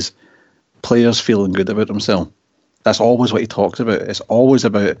phrase, players feeling good about themselves. That's always what he talks about. It's always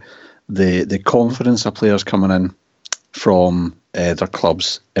about the confidence of players coming in from their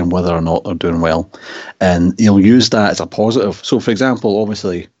clubs and whether or not they're doing well. And he'll use that as a positive. So, for example,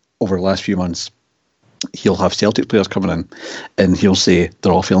 obviously, over the last few months, he'll have Celtic players coming in and he'll say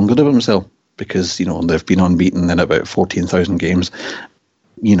they're all feeling good about themselves because, you know, they've been unbeaten in about 14,000 games,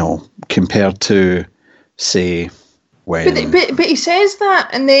 you know, compared to, say, when... But he says that,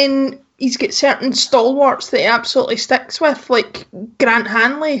 and then he's got certain stalwarts that he absolutely sticks with, like Grant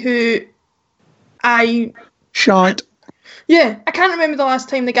Hanley, who Shite. Yeah, I can't remember the last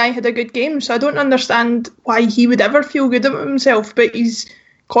time the guy had a good game, so I don't understand why he would ever feel good about himself, but he's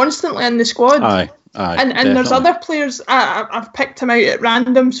constantly in the squad. Aye, and there's other players, I've picked him out at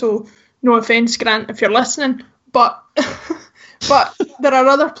random, so no offence, Grant, if you're listening, but but there are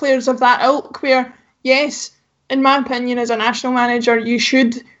other players of that ilk where, yes, in my opinion, as a national manager, you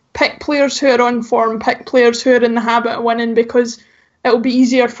should pick players who are on form, pick players who are in the habit of winning, because it'll be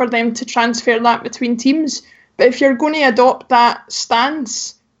easier for them to transfer that between teams. But if you're going to adopt that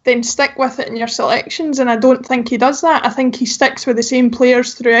stance, then stick with it in your selections, and I don't think he does that. I think he sticks with the same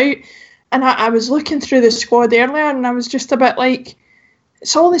players throughout. And I was looking through the squad earlier, and I was just a bit like,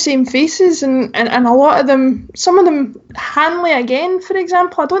 it's all the same faces, and a lot of them, some of them, Hanley again, for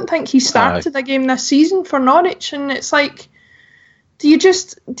example, I don't think he started a game this season for Norwich, and it's like, do you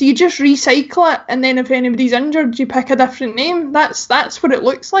just recycle it, and then if anybody's injured, you pick a different name? That's what it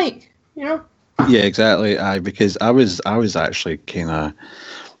looks like, you know? Yeah, exactly. Because I was actually kind of,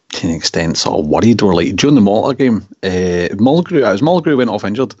 to an extent, sort of worried. Or like during the Malta game, Mulgrew went off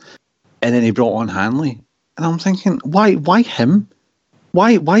injured, and then he brought on Hanley, and I'm thinking, why him?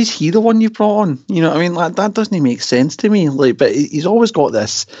 Why is he the one you brought on? You know what I mean? Like, that doesn't make sense to me. Like, but he's always got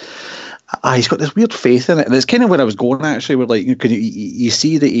this. He's got this weird faith in it, and it's kind of where I was going actually. Where like you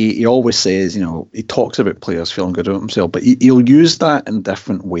see that he always says, you know, he talks about players feeling good about himself, but he'll use that in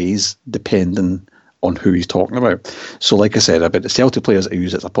different ways depending on who he's talking about. So, like I said about the Celtic players, I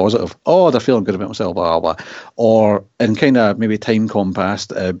use it as a positive. Oh, they're feeling good about themselves, blah blah blah. Or in kind of maybe time gone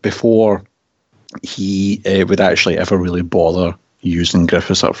past before he would actually ever really bother using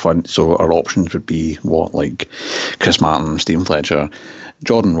Griffiths up front. So our options would be like Chris Martin, Stephen Fletcher,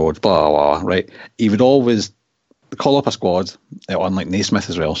 Jordan Rhodes, blah, blah, blah, right? He would always call up a squad, unlike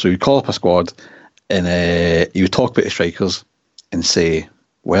Naismith as well. So he'd call up a squad, and he would talk about the strikers and say,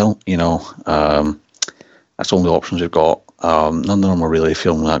 well, you know, that's all the options we've got. None of them are really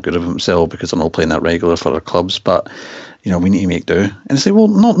feeling that good of themselves because they're not playing that regular for their clubs, but, you know, we need to make do. And say, well,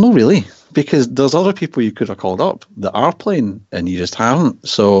 not really, because there's other people you could have called up that are playing and you just haven't.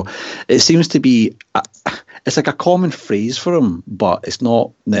 So it seems to be... it's like a common phrase for him, but it's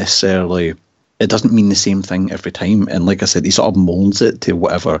not necessarily, it doesn't mean the same thing every time. And like I said, he sort of molds it to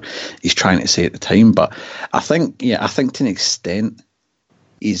whatever he's trying to say at the time. But I think to an extent,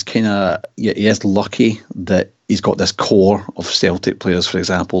 he's kind of, he is lucky that he's got this core of Celtic players, for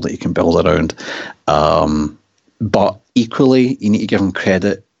example, that he can build around. But equally, you need to give him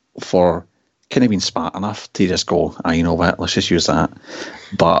credit for kind of being smart enough to just go, you know what, let's just use that.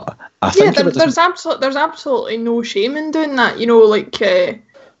 But I think there's absolutely no shame in doing that. You know, like a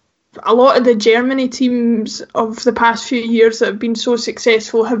lot of the Germany teams of the past few years that have been so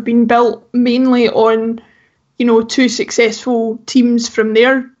successful have been built mainly on, you know, two successful teams from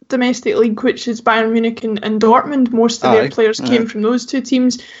their domestic league, which is Bayern Munich and Dortmund. Most of their players came from those two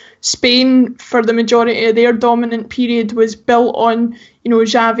teams. Spain, for the majority of their dominant period, was built on, you know,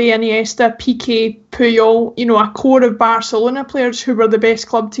 Xavi, Iniesta, Piqué, Puyol, you know, a core of Barcelona players who were the best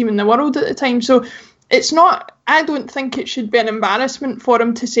club team in the world at the time. So it's not, I don't think it should be an embarrassment for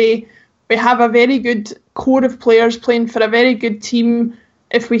him to say, we have a very good core of players playing for a very good team.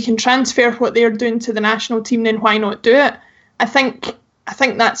 If we can transfer what they're doing to the national team, then why not do it? I think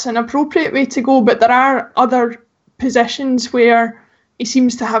that's an appropriate way to go, but there are other positions where he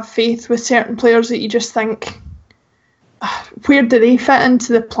seems to have faith with certain players that you just think, where do they fit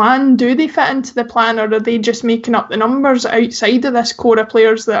into the plan? Do they fit into the plan, or are they just making up the numbers outside of this core of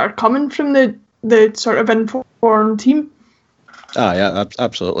players that are coming from the sort of informed team? Yeah,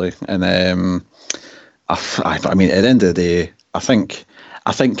 absolutely. And I mean, at the end of the day, I think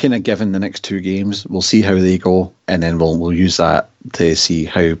kind of given the next two games, we'll see how they go, and then we'll use that to see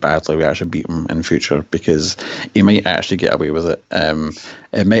how badly we actually beat him in future, because he might actually get away with it.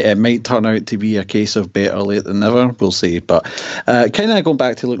 It might turn out to be a case of better late than never. We'll see. But kind of going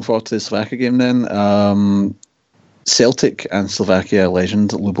back to looking forward to the Slovakia game then. Celtic and Slovakia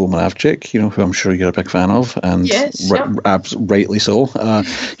legend Lubo Moravcik, you know, who I'm sure you're a big fan of, and yes, rightly so.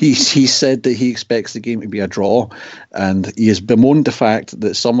 He said that he expects the game to be a draw, and he has bemoaned the fact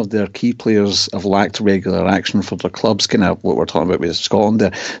that some of their key players have lacked regular action for their clubs, kind of what we're talking about with Scotland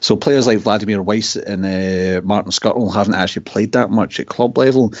there. So players like Vladimir Weiss and Martin Skuttle haven't actually played that much at club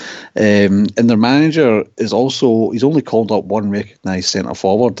level, and their manager he's only called up one recognised centre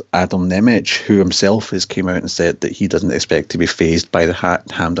forward, Adam Nemec, who himself has came out and said that that he doesn't expect to be phased by the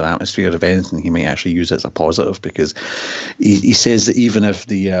Hampden atmosphere. If anything, he might actually use it as a positive, because he says that even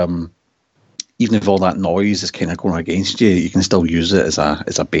if all that noise is kind of going against you, you can still use it as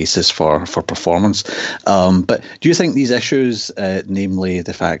a basis for performance. But do you think these issues, namely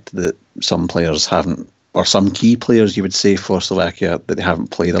the fact that some players haven't, or some key players, you would say, for Slovakia, that they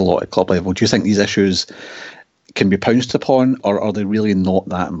haven't played a lot at club level, do you think these issues can be pounced upon, or are they really not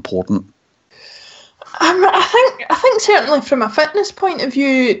that important? I think certainly from a fitness point of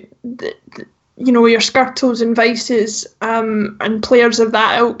view, your Skirtles and Vices and players of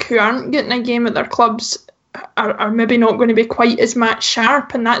that ilk who aren't getting a game at their clubs are maybe not going to be quite as match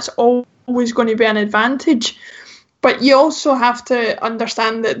sharp, and that's always going to be an advantage. But you also have to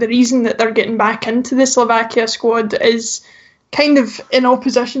understand that the reason that they're getting back into the Slovakia squad is kind of in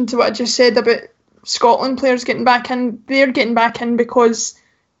opposition to what I just said about Scotland players getting back in. They're getting back in because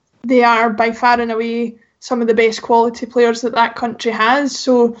they are by far and away some of the best quality players that country has.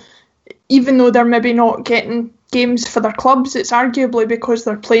 So even though they're maybe not getting games for their clubs, it's arguably because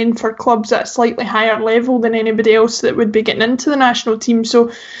they're playing for clubs at a slightly higher level than anybody else that would be getting into the national team.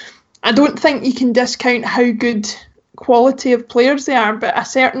 So I don't think you can discount how good quality of players they are, but I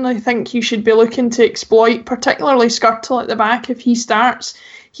certainly think you should be looking to exploit, particularly Skirtle at the back. If he starts,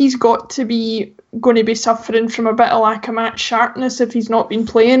 he's going to be suffering from a bit of lack of match sharpness if he's not been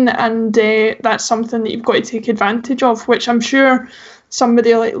playing, and that's something that you've got to take advantage of, which I'm sure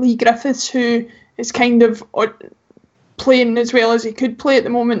somebody like Leigh Griffiths, who is kind of playing as well as he could play at the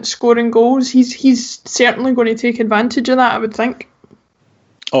moment, scoring goals, he's certainly going to take advantage of that, I would think.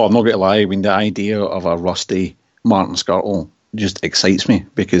 Oh, I'm not going to lie. I mean, the idea of a rusty Martin Skirtle just excites me,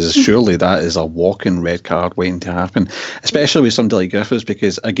 because surely that is a walking red card waiting to happen, especially with somebody like Griffiths,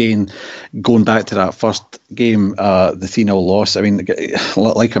 because again, going back to that first game, the 3-0 loss, I mean,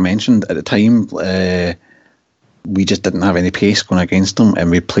 like I mentioned at the time, we just didn't have any pace going against them,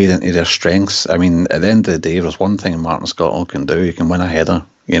 and we played into their strengths. I mean, at the end of the day, there's one thing Martin Skirtle can do: he can win a header,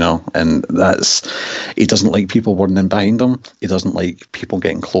 and he doesn't like people running behind him, he doesn't like people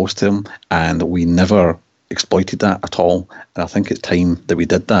getting close to him, and we never exploited that at all. And I think it's time that we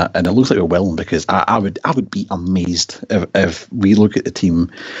did that, and it looks like we will, because I would be amazed if we look at the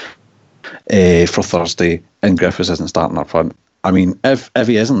team for Thursday and Griffiths isn't starting up front. I mean, if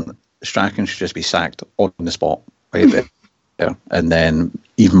he isn't, Strachan should just be sacked on the spot right there, and then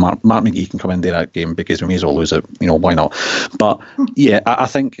even Mark McGee can come into that game, because we may as well lose it. Why not? But yeah, I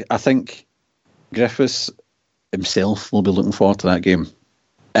think Griffiths himself will be looking forward to that game.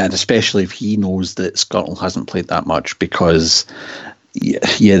 And especially if he knows that Skirtle hasn't played that much, because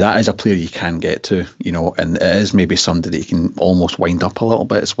yeah, that is a player you can get to, and it is maybe somebody that you can almost wind up a little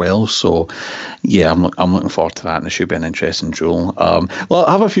bit as well. So yeah, I'm looking forward to that, and it should be an interesting duel. Well,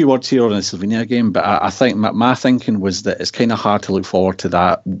 I have a few words here on the Slovenia game, but I think my thinking was that it's kind of hard to look forward to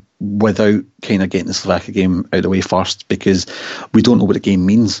that without kind of getting the Slovakia game out of the way first, because we don't know what the game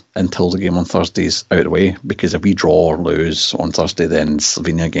means until the game on Thursday's out of the way. Because if we draw or lose on Thursday, then the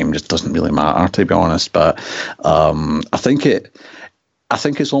Slovenia game just doesn't really matter, to be honest. But I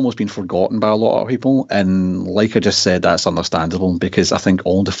think it's almost been forgotten by a lot of people, and like I just said, that's understandable, because I think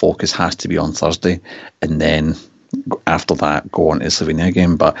all the focus has to be on Thursday, and then after that go on to the Slovenia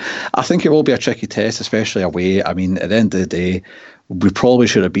game. But I think it will be a tricky test, especially away. I mean, at the end of the day, we probably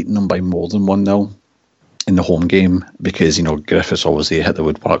should have beaten them by more than 1-0 in the home game, because Griffiths obviously hit the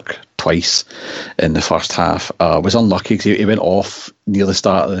woodwork twice in the first half. Was unlucky because he went off near the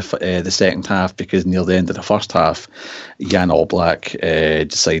start of the second half, because near the end of the first half, Jan Oblak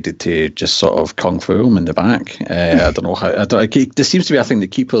decided to just sort of kung fu him in the back. I don't know how. There seems to be a thing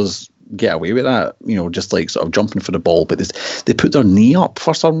that keepers get away with that, just like sort of jumping for the ball, but they put their knee up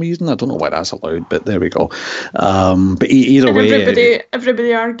for some reason. I don't know why that's allowed, but there we go. But either way,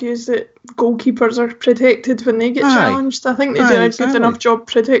 everybody argues that goalkeepers are protected when they get challenged. I think they do a good enough job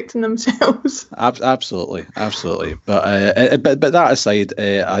protecting themselves. Absolutely. But that aside,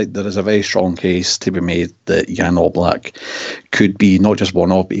 there is a very strong case to be made that Jan Oblak could be not just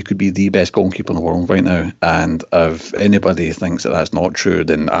one of, but he could be the best goalkeeper in the world right now. And if anybody thinks that that's not true,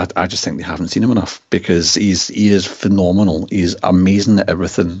 then I just think they haven't seen him enough, because he is phenomenal. He's amazing at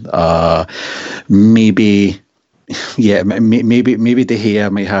everything. Maybe De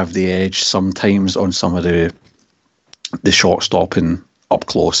Gea might have the edge sometimes on some of the shot stopping up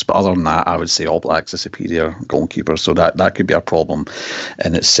close. But other than that, I would say All Blacks are superior goalkeeper, so that could be a problem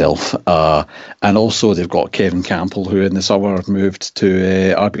in itself. And also they've got Kevin Campbell, who in the summer moved to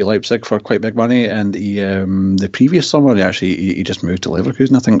RB Leipzig for quite big money, and he the previous summer he just moved to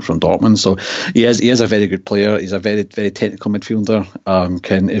Leverkusen, I think, from Dortmund. So he is a very good player. He's a very technical midfielder.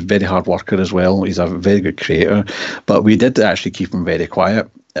 Is a very hard worker as well. He's a very good creator. But we did actually keep him very quiet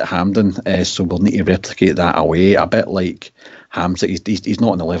at Hampden, so we'll need to replicate that away, a bit like Hamsik. He's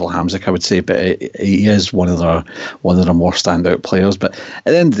not on the level of Hamsik, I would say, but he is one of their more standout players. But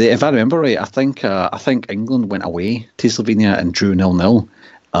at the end of the day, if I remember right, I think England went away to Slovenia and drew 0-0.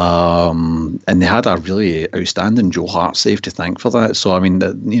 And they had a really outstanding Joe Hart save to thank for that. So I mean,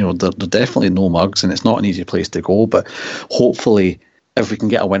 they're definitely no mugs, and it's not an easy place to go. But hopefully, if we can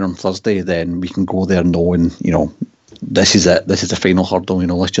get a win on Thursday, then we can go there knowing, this is it. This is the final hurdle.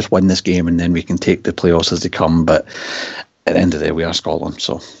 Let's just win this game, and then we can take the playoffs as they come. But at the end of the day, we are Scotland,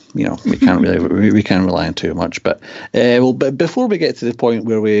 so we can't really we can't rely on too much. But but before we get to the point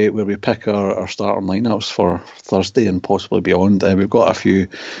where we pick our starting lineups for Thursday and possibly beyond, we've got a few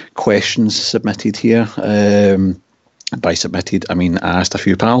questions submitted here. By submitted, I mean I asked a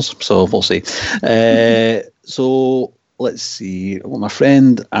few pals, so we'll see. So let's see. Well, my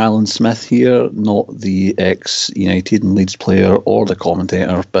friend Alan Smith here, not the ex-United and Leeds player or the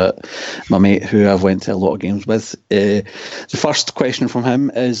commentator, but my mate who I've went to a lot of games with. The first question from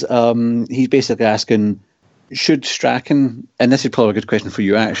him is he's basically asking, should Strachan, and this is probably a good question for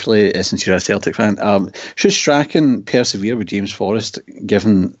you actually, since you're a Celtic fan, should Strachan persevere with James Forrest,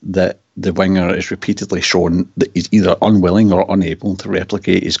 given that the winger is repeatedly shown that he's either unwilling or unable to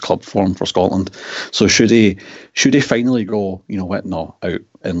replicate his club form for Scotland? So should he finally go, out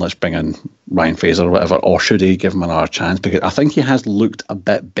and let's bring in Ryan Fraser or whatever, or should he give him another chance? Because I think he has looked a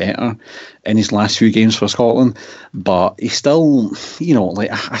bit better in his last few games for Scotland, but he's still,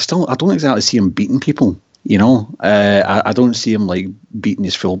 I don't exactly see him beating people. I don't see him beating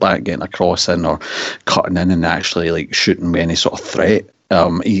his fullback, getting a cross in or cutting in and actually shooting with any sort of threat.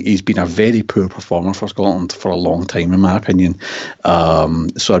 He's been a very poor performer for Scotland for a long time, in my opinion.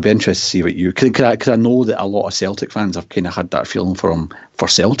 So I'd be interested to see what you, because I know that a lot of Celtic fans have kind of had that feeling for him for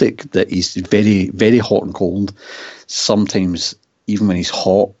Celtic, that he's very, very hot and cold. Sometimes even when he's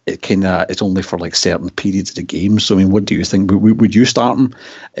hot, it's only for certain periods of the game. So I mean, what do you think? Would you start him,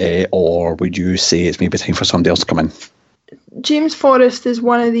 or would you say it's maybe time for somebody else to come in? James Forrest is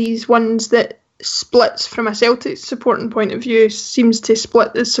one of these ones that splits from a Celtic supporting point of view. Seems to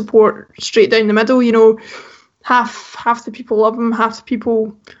split the support straight down the middle. Half the people love him, half the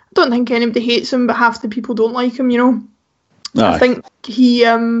people, I don't think anybody hates him, but half the people don't like him. Aye. I think he,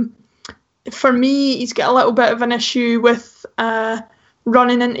 for me, he's got a little bit of an issue with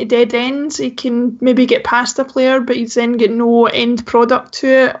running into dead ends. He can maybe get past a player, but he's then got no end product to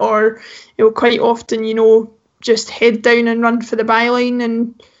it, or he'll quite often, just head down and run for the byline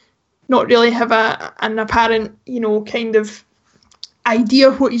and not really have an apparent, kind of idea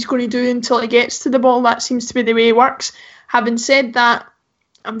of what he's going to do until he gets to the ball. That seems to be the way he works. Having said that,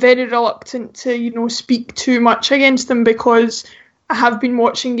 I'm very reluctant to, speak too much against him, because I have been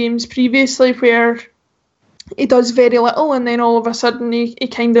watching games previously where he does very little and then all of a sudden he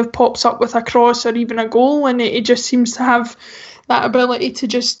kind of pops up with a cross or even a goal, and he just seems to have that ability to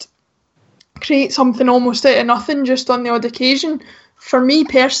just create something almost out of nothing just on the odd occasion. For me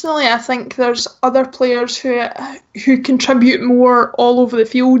personally, I think there's other players who contribute more all over the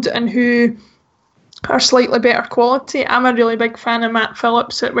field and who are slightly better quality. I'm a really big fan of Matt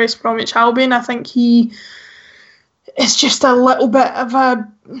Phillips at West Bromwich Albion. I think he is just a little bit of a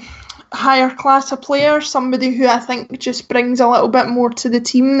higher class of player, somebody who I think just brings a little bit more to the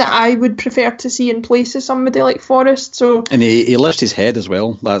team that I would prefer to see in place of somebody like Forrest. So, and he lifts his head as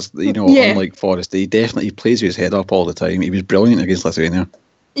well. That's unlike Forrest, he definitely plays with his head up all the time. He was brilliant against Lithuania.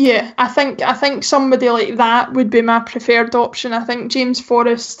 Yeah, I think somebody like that would be my preferred option. I think James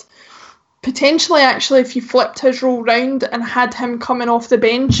Forrest, potentially actually, if you flipped his role round and had him coming off the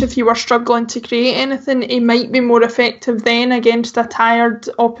bench, if you were struggling to create anything, he might be more effective then against a tired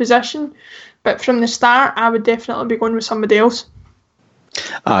opposition. But from the start, I would definitely be going with somebody else.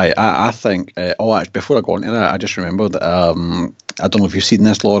 I think, actually, before I go on to that, I just remembered, I don't know if you've seen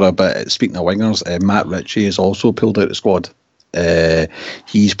this, Laura, but speaking of wingers, Matt Ritchie is also pulled out of the squad.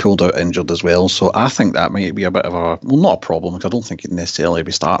 He's pulled out injured as well, so I think that might be a bit of not a problem, because I don't think he'd necessarily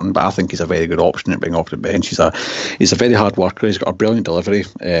be starting, but I think he's a very good option to bring off the bench. He's a very hard worker. He's got a brilliant delivery,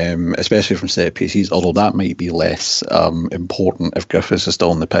 especially from set pieces, although that might be less important if Griffiths is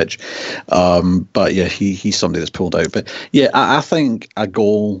still on the pitch. But yeah, he's somebody that's pulled out. But yeah, I think a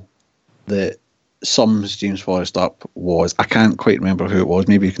goal that sums James Forrest up was, I can't quite remember who it was,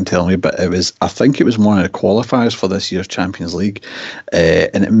 maybe you can tell me, but I think it was one of the qualifiers for this year's Champions League,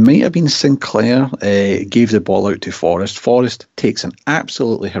 and it might have been Sinclair gave the ball out to Forrest. Forrest takes an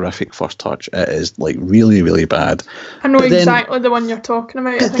absolutely horrific first touch. It is like really, really bad. I know exactly the one you're talking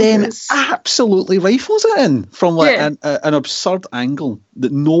about. But then absolutely rifles it in from like an absurd angle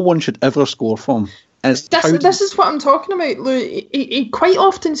that no one should ever score from. This is what I'm talking about, Lou. He quite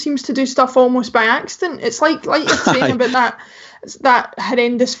often seems to do stuff almost by accident. It's like you're saying about that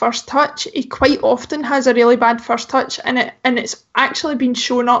horrendous first touch. He quite often has a really bad first touch, and it's actually been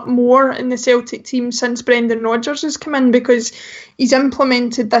shown up more in the Celtic team since Brendan Rodgers has come in, because he's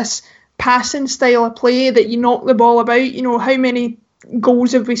implemented this passing style of play that you knock the ball about. You know, how many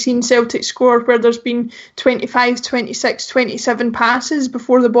goals have we seen Celtic score where there's been 25, 26, 27 passes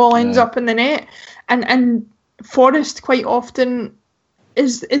before the ball ends up in the net? And Forrest quite often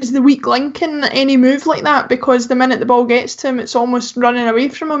is the weak link in any move like that, because the minute the ball gets to him, it's almost running away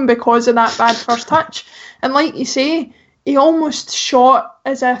from him because of that bad first touch. And like you say, he almost shot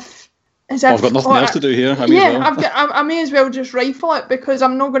as if I've got nothing else to do here. I may as well just rifle it, because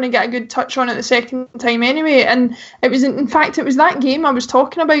I'm not going to get a good touch on it the second time anyway. And it was, in fact, it was that game I was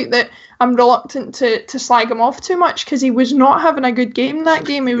talking about that I'm reluctant to slag him off too much, because he was not having a good game that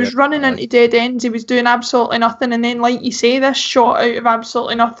game. He was running into dead ends. He was doing absolutely nothing. And then, like you say, this shot out of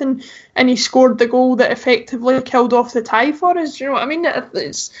absolutely nothing, and he scored the goal that effectively killed off the tie for us. Do you know what I mean?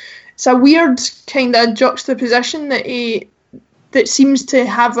 It's a weird kind of juxtaposition that seems to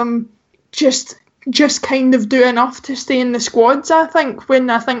have him just kind of do enough to stay in the squads, I think, when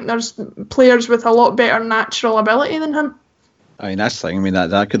I think there's players with a lot better natural ability than him. I mean, that's the thing. I mean,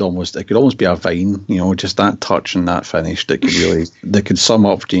 that could almost be a vine, you know, just that touch and that finish that could sum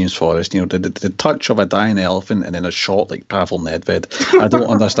up James Forrest. You know, the touch of a dying elephant and then a shot like Pavel Nedved. I don't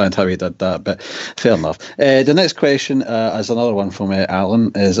understand how he did that, but fair enough. The next question is another one from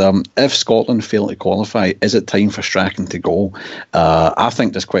Alan, is if Scotland fail to qualify, is it time for Strachan to go? I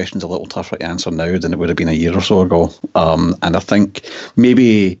think this question's a little tougher to answer now than it would have been a year or so ago. And I think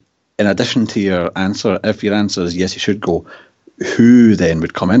maybe in addition to your answer, if your answer is yes, he should go, who then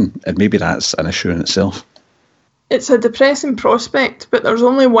would come in? And maybe that's an issue in itself. It's a depressing prospect, but there's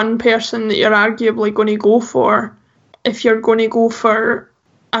only one person that you're arguably going to go for if you're going to go for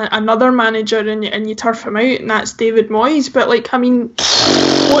another manager and you turf him out, and that's David Moyes. But like, I mean,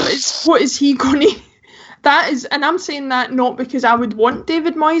 what is he going to? That is, and I'm saying that not because I would want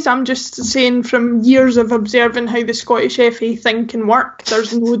David Moyes. I'm just saying from years of observing how the Scottish FA think and work,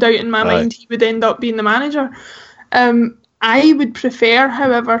 there's no doubt in my mind he would end up being the manager. I would prefer,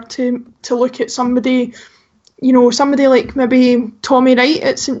 however, to look at somebody like maybe Tommy Wright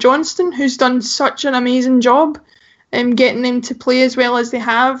at St Johnstone, who's done such an amazing job getting them to play as well as they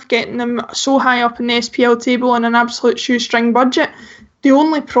have, getting them so high up in the SPL table on an absolute shoestring budget. The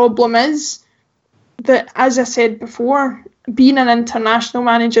only problem is that, as I said before, being an international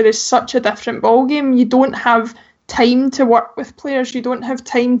manager is such a different ballgame. You don't have time to work with players. You don't have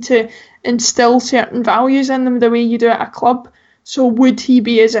time to instill certain values in them the way you do at a club. So would he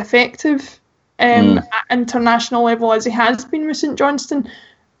be as effective at international level as he has been with St Johnstone?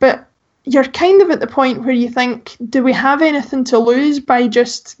 But you're kind of at the point where you think, do we have anything to lose by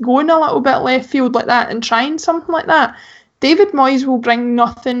just going a little bit left field like that and trying something like that? David Moyes will bring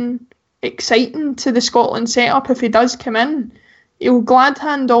nothing exciting to the Scotland setup if he does come in. He'll glad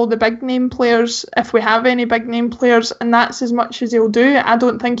hand all the big name players if we have any big name players, and that's as much as he'll do. I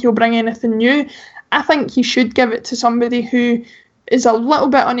don't think he'll bring anything new. I think he should give it to somebody who is a little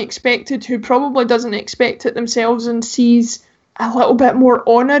bit unexpected, who probably doesn't expect it themselves and sees a little bit more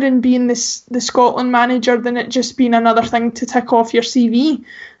honour in being the Scotland manager than it just being another thing to tick off your CV.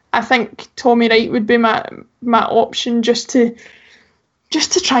 I think Tommy Wright would be my option just to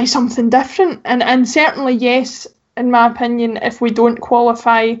try something different. And certainly, yes, in my opinion, if we don't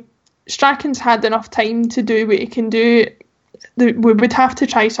qualify, Strachan's had enough time to do what he can do. We would have to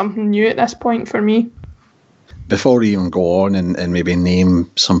try something new at this point for me. Before we even go on and maybe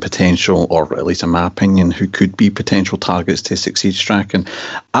name some potential, or at least in my opinion, who could be potential targets to succeed Strachan,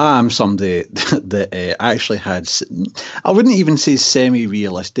 I am somebody that actually had, I wouldn't even say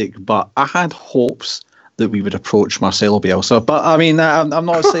semi-realistic, but I had hopes that we would approach Marcelo Bielsa. But I mean, I'm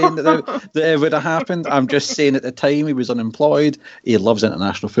not saying that it would have happened. I'm just saying at the time he was unemployed. He loves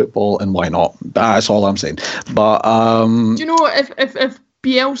international football, and why not? That's all I'm saying. But you know, if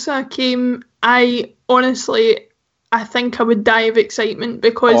Bielsa came, I think I would die of excitement,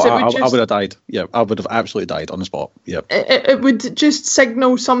 because I would have died. Yeah, I would have absolutely died on the spot. Yeah, it would just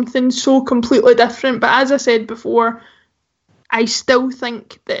signal something so completely different. But as I said before, I still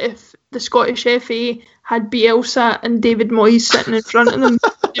think that if the Scottish FA had Bielsa and David Moyes sitting in front of them,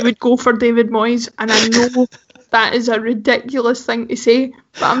 they would go for David Moyes. And I know that is a ridiculous thing to say,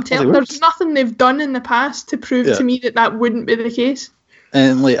 but I'm telling you, there's nothing they've done in the past to prove to me that wouldn't be the case.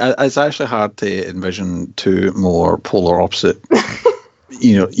 And like, it's actually hard to envision two more polar opposite,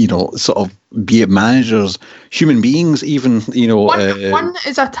 sort of, be it managers, human beings, even, One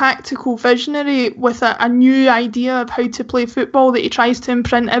is a tactical visionary with a new idea of how to play football that he tries to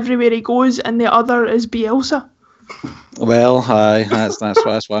imprint everywhere he goes, and the other is Bielsa. Well, aye,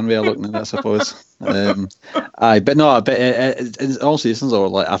 that's one way of looking at it, I suppose. In all seasons, though,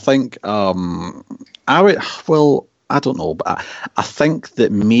 like, I think I don't know, but I think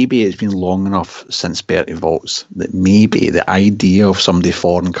that maybe it's been long enough since Bertie Volts that maybe the idea of somebody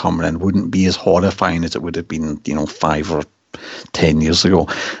foreign coming in wouldn't be as horrifying as it would have been, 5 or 10 years ago.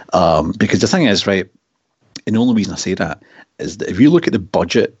 Because the thing is, right, and the only reason I say that is that if you look at the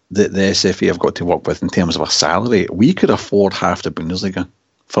budget that the SFA have got to work with in terms of a salary, we could afford half the Bundesliga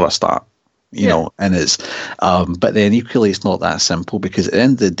for a start. And it's, but then equally it's not that simple, because at the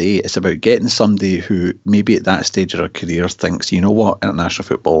end of the day, it's about getting somebody who maybe at that stage of their career thinks, you know what, international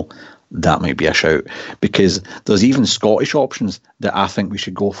football, that might be a shout. Because there's even Scottish options that I think we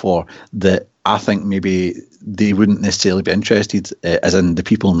should go for that I think maybe they wouldn't necessarily be interested, as in the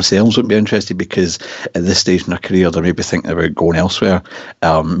people themselves wouldn't be interested, because at this stage in their career they're maybe thinking about going elsewhere,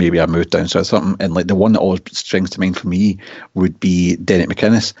 maybe a move down south or something. And like the one that always springs to mind for me would be Derek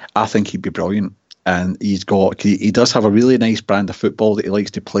McInnes. I think he'd be brilliant, and he does have a really nice brand of football that he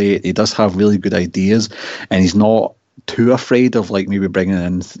likes to play. He does have really good ideas, and he's not too afraid of like maybe bringing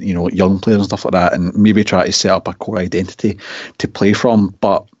in young players and stuff like that, and maybe try to set up a core identity to play from.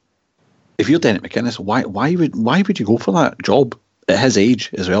 But if you're Derek McInnes, why would you go for that job at his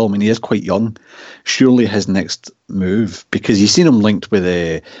age as well? I mean, he is quite young. Surely his next move, because you've seen him linked with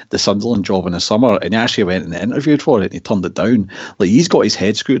the Sunderland job in the summer, and he actually went and interviewed for it and he turned it down. Like, he's got his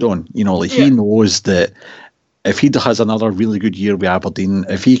head screwed on. He knows that if he has another really good year with Aberdeen,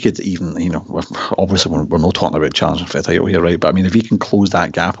 if he could even, obviously we're not talking about challenging for the title here, right? But I mean, if he can close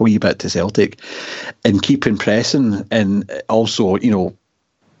that gap a wee bit to Celtic and keep impressing, and also,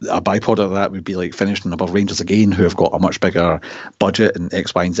 a byproduct of that would be like finishing above Rangers again, who have got a much bigger budget and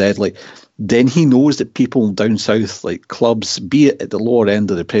X, Y, and Z. Like, then he knows that people down south, like clubs, be it at the lower end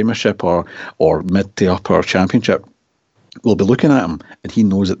of the Premiership or mid to upper Championship, will be looking at him, and he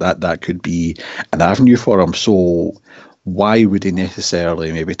knows that could be an avenue for him. So why would he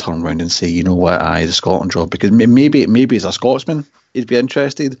necessarily maybe turn around and say, you know what, the Scotland job? Because maybe as a Scotsman he'd be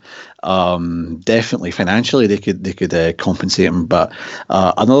interested. Definitely financially they could compensate him. But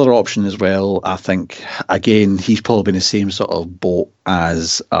another option as well, I think, again, he's probably in the same sort of boat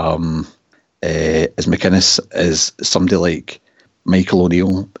as McInnes, is somebody like Michael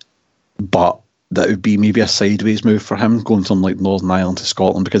O'Neill, but that would be maybe a sideways move for him, going from like Northern Ireland to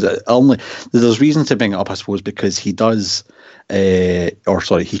Scotland, because there's reason to bring it up, I suppose, because he could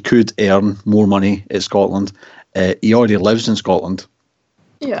earn more money at Scotland. He already lives in Scotland.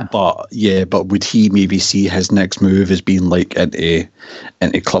 Yeah. But would he maybe see his next move as being like into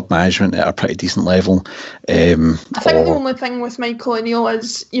club management at a pretty decent level? I think the only thing with Michael O'Neill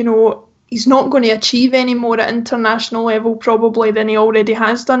is, he's not going to achieve any more at international level probably than he already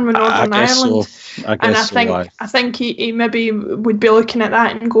has done with Northern Ireland. I think he maybe would be looking at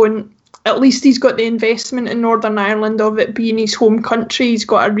that and going, at least he's got the investment in Northern Ireland of it being his home country. He's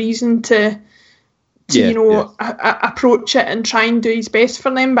got a reason to approach it and try and do his best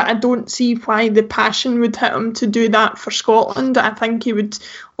for them. But I don't see why the passion would hit him to do that for Scotland. I think he would,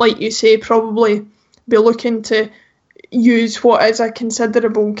 like you say, probably be looking to use what is a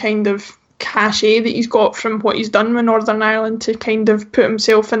considerable kind of cachet that he's got from what he's done with Northern Ireland to kind of put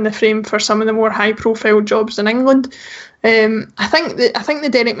himself in the frame for some of the more high profile jobs in England. I think the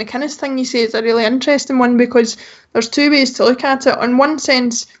Derek McInnes thing you say is a really interesting one, because there's two ways to look at it. On one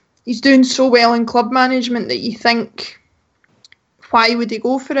sense, he's doing so well in club management that you think, why would he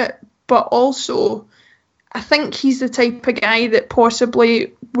go for it? But also, I think he's the type of guy that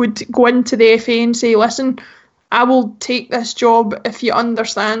possibly would go into the FA and say, listen, I will take this job if you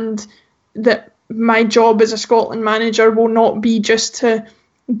understand that my job as a Scotland manager will not be just to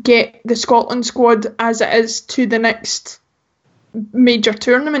get the Scotland squad as it is to the next major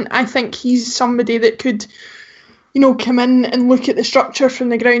tournament. I think he's somebody that could, come in and look at the structure from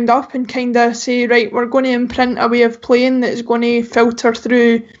the ground up and kind of say, right, we're going to imprint a way of playing that's going to filter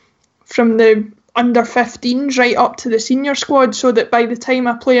through from the under 15s right up to the senior squad, so that by the time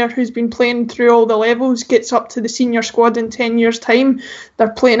a player who's been playing through all the levels gets up to the senior squad in 10 years' time, they're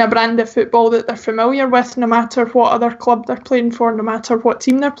playing a brand of football that they're familiar with, no matter what other club they're playing for, no matter what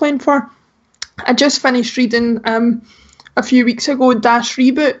team they're playing for. I just finished reading a few weeks ago Das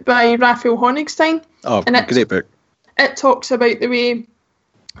Reboot by Raphael Honigstein. Oh, and great book. It talks about the way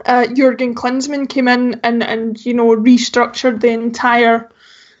Jurgen Klinsmann came in and restructured the entire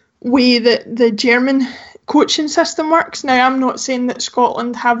way that the German coaching system works. Now, I'm not saying that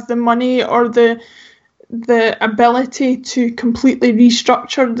Scotland have the money or the ability to completely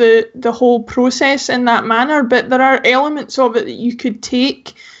restructure the whole process in that manner, but there are elements of it that you could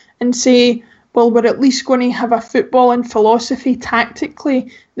take and say, well, we're at least going to have a football and philosophy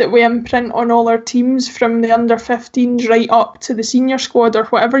tactically that we imprint on all our teams from the under 15s right up to the senior squad or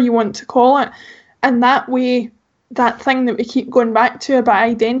whatever you want to call it. And that way, that thing that we keep going back to about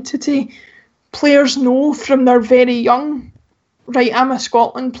identity, players know from they're very young, right, I'm a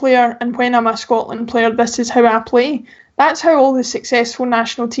Scotland player, and when I'm a Scotland player, this is how I play. That's how all the successful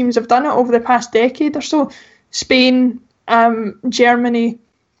national teams have done it over the past decade or so. Spain, Germany,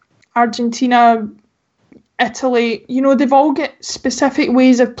 Argentina, Italy, they've all got specific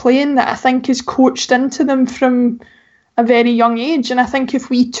ways of playing that I think is coached into them from a very young age. And I think if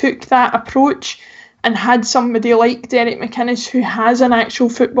we took that approach and had somebody like Derek McInnes who has an actual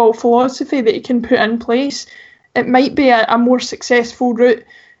football philosophy that he can put in place, it might be a more successful route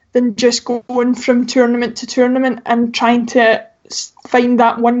than just going from tournament to tournament and trying to find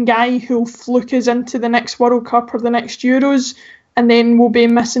that one guy who'll fluke us into the next World Cup or the next Euros, and then we'll be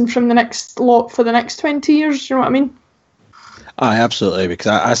missing from the next lot for the next 20 years. Do you know what I mean? Aye, absolutely.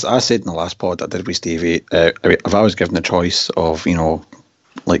 Because I said in the last pod I did with Stevie, if I was given the choice of,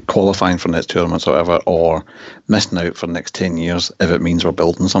 like qualifying for next tournaments or whatever, or missing out for the next 10 years, if it means we're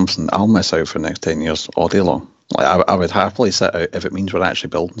building something, I'll miss out for the next 10 years all day long. Like I would happily sit out if it means we're actually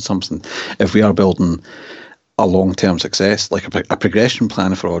building something. If we are building a long-term success, like a progression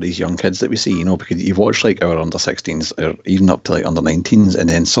plan for all these young kids that we see, because you've watched like our under-16s or even up to like under-19s, and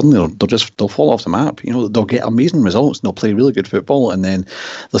then suddenly they'll fall off the map. They'll get amazing results and they'll play really good football, and then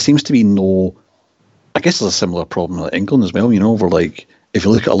there seems to be no, I guess there's a similar problem with England as well, where like, if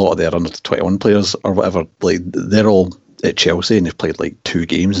you look at a lot of their under-21 players or whatever, like they're all at Chelsea and they've played like 2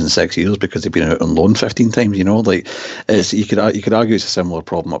 games in 6 years because they've been out on loan 15 times. Like you could argue it's a similar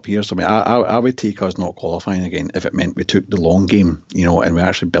problem up here. So I would take us not qualifying again if it meant we took the long game, and we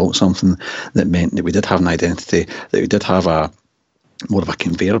actually built something that meant that we did have an identity, that we did have more of a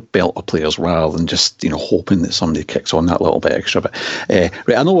conveyor belt of players rather than just hoping that somebody kicks on that little bit extra. But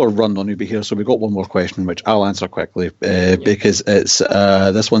right, I know we're running on over here, so we've got one more question which I'll answer quickly because it's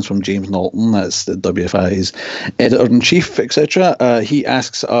this one's from James Knowlton, that's the WFI's editor-in-chief, etc. He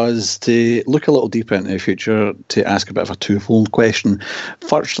asks us to look a little deeper into the future, to ask a bit of a twofold question.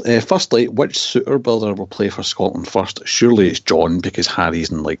 Firstly, which suitor builder will play for Scotland first? Surely it's John, because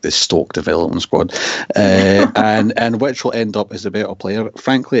Harry's in like the Stoke development squad, and which will end up as the better player.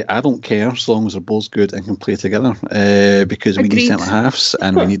 Frankly, I don't care so long as they're both good and can play together, because we need centre halves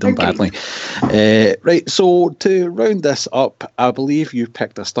and we need them badly. Right, so to round this up, I believe you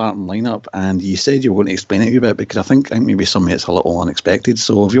picked a starting lineup and you said you were going to explain it a bit, because I think maybe some of it's a little unexpected.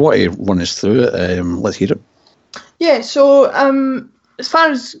 So if you want to run us through it, let's hear it. Yeah, so as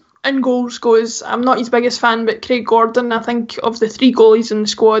far as in goals goes, I'm not his biggest fan, but Craig Gordon, I think of the 3 goalies in the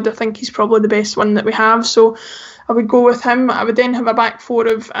squad, I think he's probably the best one that we have. So I would go with him. I would then have a back 4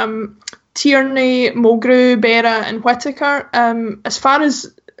 of Tierney, Mulgrew, Berra and Whittaker. As far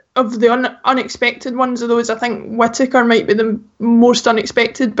as of the unexpected ones of those, I think Whittaker might be the most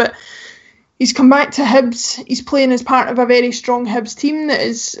unexpected, but he's come back to Hibs. He's playing as part of a very strong Hibs team that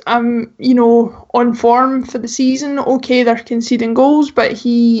is, on form for the season. Okay, they're conceding goals, but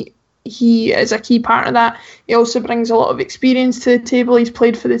he is a key part of that. He also brings a lot of experience to the table. He's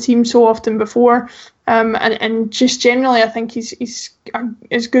played for the team so often before. And just generally, I think he's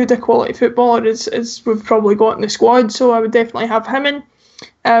as good a quality footballer as we've probably got in the squad. So I would definitely have him in.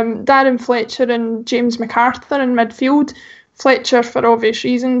 Darren Fletcher and James McArthur in midfield. Fletcher, for obvious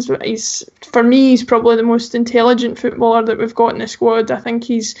reasons, he's probably the most intelligent footballer that we've got in the squad. I think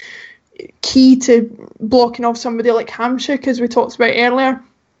he's key to blocking off somebody like Hamsik, as we talked about earlier.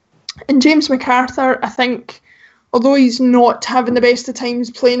 And James McArthur, I think, although he's not having the best of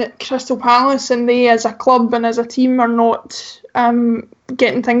times playing at Crystal Palace, and they as a club and as a team are not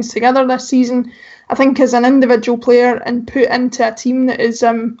getting things together this season, I think as an individual player and put into a team that is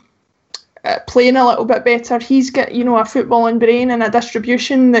playing a little bit better, he's got a footballing brain and a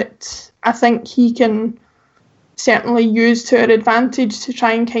distribution that I think he can certainly use to our advantage to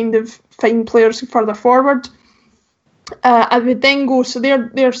try and kind of find players further forward. I would then go, so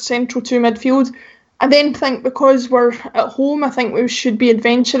they're central to midfield. I then think because we're at home, I think we should be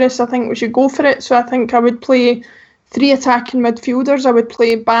adventurous. I think we should go for it. So I think I would play 3 attacking midfielders. I would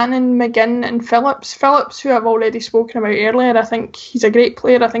play Bannon, McGinn and Phillips. Phillips, who I've already spoken about earlier, I think he's a great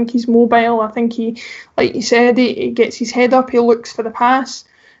player. I think he's mobile. I think he, like you said, he gets his head up. He looks for the pass.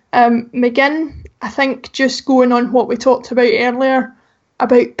 McGinn, I think just going on what we talked about earlier,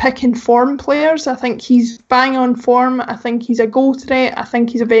 about picking form players, I think he's bang on form. I think he's a goal threat. I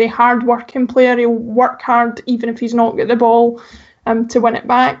think he's a very hard working player. He'll work hard even if he's not got the ball to win it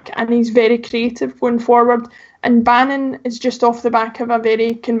back, and he's very creative going forward. And Bannon is just off the back of a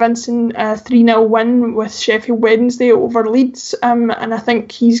very convincing 3-0 win with Sheffield Wednesday over Leeds, and I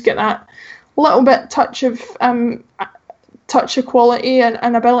think he's got that little bit touch of quality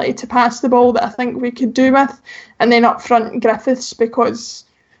and ability to pass the ball that I think we could do with. And then up front, Griffiths, because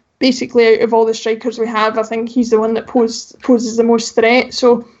basically out of all the strikers we have, I think he's the one that poses the most threat.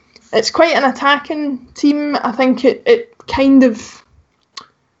 So it's quite an attacking team. I think it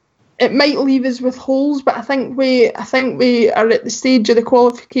might leave us with holes, but I think we are at the stage of the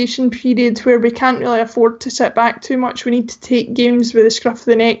qualification period where we can't really afford to sit back too much. We need to take games with the scruff of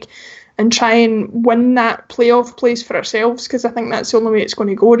the neck and try and win that playoff place for ourselves, because I think that's the only way it's going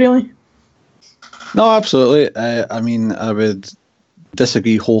to go, really. No, absolutely. I mean, I would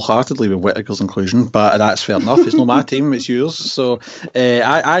disagree wholeheartedly with Whittaker's inclusion, but that's fair enough. It's not my team, it's yours. So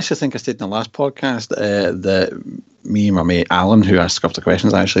I actually think I said in the last podcast that me and my mate Alan, who asked a couple of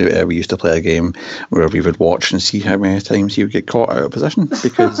questions, actually, we used to play a game where we would watch and see how many times he would get caught out of position,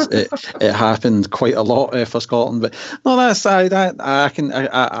 because it happened quite a lot for Scotland. But no, that's I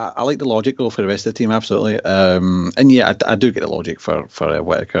like the logic though for the rest of the team, absolutely. And yeah, I do get the logic for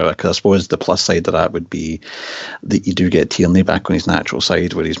Whittaker, because I suppose the plus side of that would be that you do get Tierney back on his natural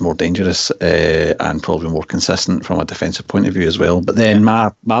side, where he's more dangerous and probably more consistent from a defensive point of view as well. But then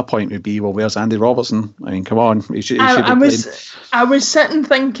my point would be, well, where's Andy Robertson? I mean, come on. I was sitting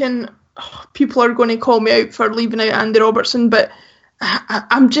thinking, people are going to call me out for leaving out Andy Robertson, but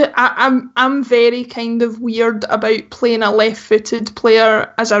I'm very kind of weird about playing a left-footed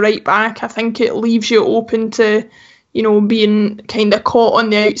player as a right back. I think it leaves you open to, being kind of caught on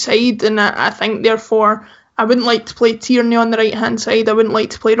the outside, and I think therefore I wouldn't like to play Tierney on the right hand side. I wouldn't like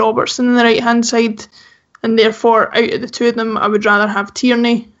to play Robertson on the right hand side, and therefore out of the two of them, I would rather have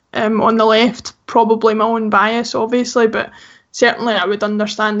Tierney on the left. Probably my own bias, obviously, but certainly I would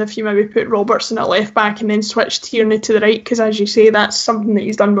understand if you maybe put Robertson at left back and then switch Tierney to the right, because as you say, that's something that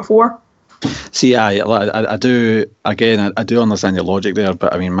he's done before. See, I do. Again, I do understand your logic there,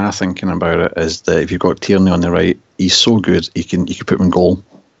 but I mean, my thinking about it is that if you've got Tierney on the right, he's so good, you can put him in goal.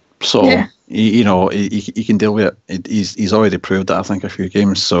 So yeah. He can deal with it. He's already proved that, I think, a few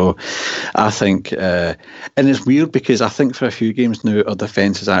games. So I think, and it's weird because I think for a few games now our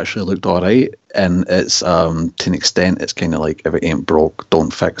defence has actually looked all right, and it's to an extent it's kind of like, if it ain't broke,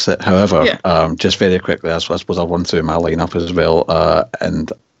 don't fix it. However, just very quickly, I suppose I'll run through my lineup as well,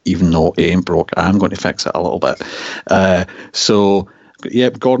 and even though it ain't broke, I'm going to fix it a little bit. So.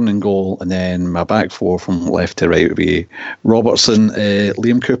 Yep, Gordon in goal, and then my back four from left to right would be Robertson,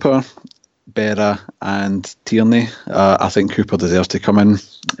 Liam Cooper, Berra and Tierney. I think Cooper deserves to come in.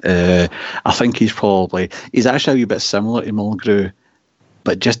 I think he's actually a wee bit similar to Mulgrew,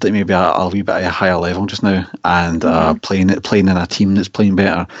 but just at maybe a wee bit at a higher level just now, and playing in a team that's playing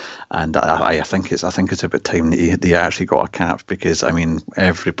better. And I think it's about time that they actually got a cap, because I mean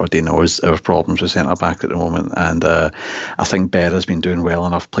everybody knows our problems with centre back at the moment, and I think Berra's been doing well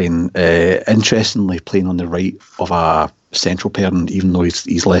enough playing. Interestingly, playing on the right of a central pairing, even though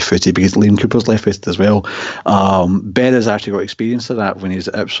he's left-footed, because Liam Cooper's left-footed as well. Berra's actually got experience of that when he was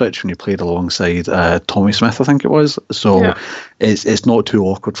at Ipswich, when he played alongside Tommy Smith, I think it was. So it's not too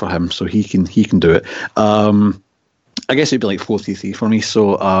awkward for him, so he can do it. I guess it'd be like 4-3-3 for me.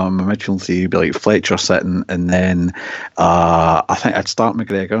 So my midfield three would be like Fletcher sitting, and then I think I'd start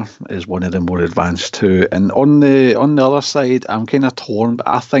McGregor as one of the more advanced two. And on the other side, I'm kind of torn, but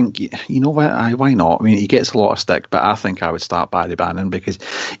I think, you know what, why not? I mean, he gets a lot of stick, but I think I would start Barry Bannon, because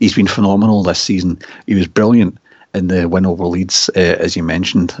he's been phenomenal this season. He was brilliant in the win over Leeds, as you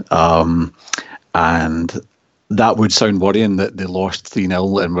mentioned, and that would sound worrying that they lost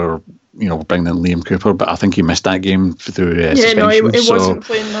 3-0 and were bringing in Liam Cooper, but I think he missed that game through suspension. No, he wasn't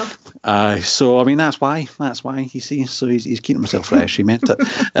playing though. So I mean that's why you see. So he's keeping himself fresh. He meant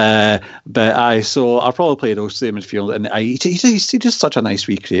it. So I'll probably play those two midfield, and he's just such a nice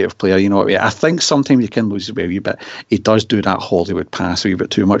wee creative player. You know what I mean? I think sometimes he can lose his way a wee bit. He does do that Hollywood pass a wee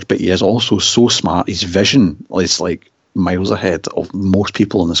bit too much, but he is also so smart. His vision is like miles ahead of most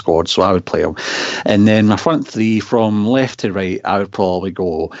people in the squad, so I would play him. And then my front three from left to right, I would probably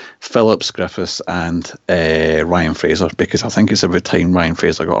go Phillips, Griffiths and Ryan Fraser, because I think it's about time Ryan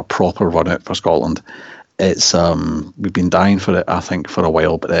Fraser got a proper run out for Scotland. It's we've been dying for it, I think, for a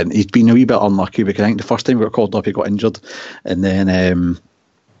while, but then he's been a wee bit unlucky because I think the first time we got called up he got injured, and then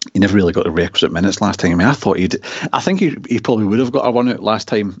he never really got the requisite minutes last time. I mean, I think he probably would have got a run out last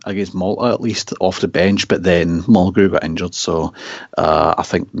time against Malta, at least off the bench, but then Mulgrew got injured, so I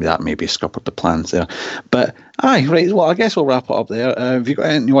think that maybe scuppered the plans there. But right, well, I guess we'll wrap it up there. Have you got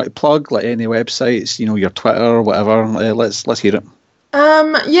anything you want to plug, like any websites, your Twitter or whatever? Let's hear it.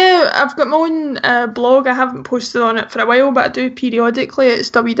 I've got my own blog. I haven't posted on it for a while, but I do periodically. It's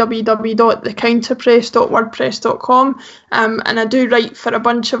www.thecounterpress.wordpress.com, and I do write for a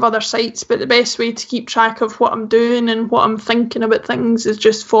bunch of other sites, but the best way to keep track of what I'm doing and what I'm thinking about things is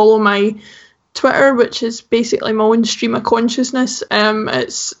just follow my Twitter, which is basically my own stream of consciousness.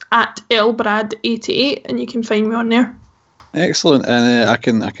 It's at lbrad88, and you can find me on there. Excellent, and I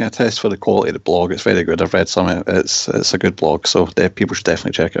can attest for the quality of the blog. It's very good. I've read some of it. It's a good blog, so people should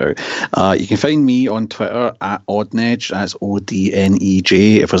definitely check it out. You can find me on Twitter at Odnej. That's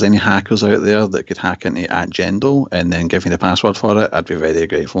ODNEJ. If there's any hackers out there that could hack into @Jendal and then give me the password for it, I'd be very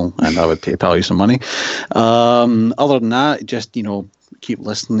grateful, and I would PayPal you some money. Other than that, just keep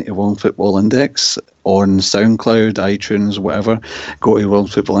listening to World Football Index on SoundCloud, iTunes, whatever. Go to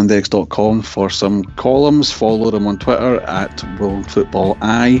worldfootballindex.com for some columns. Follow them on Twitter at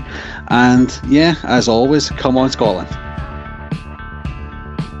WorldFootballI. And yeah, as always, come on Scotland.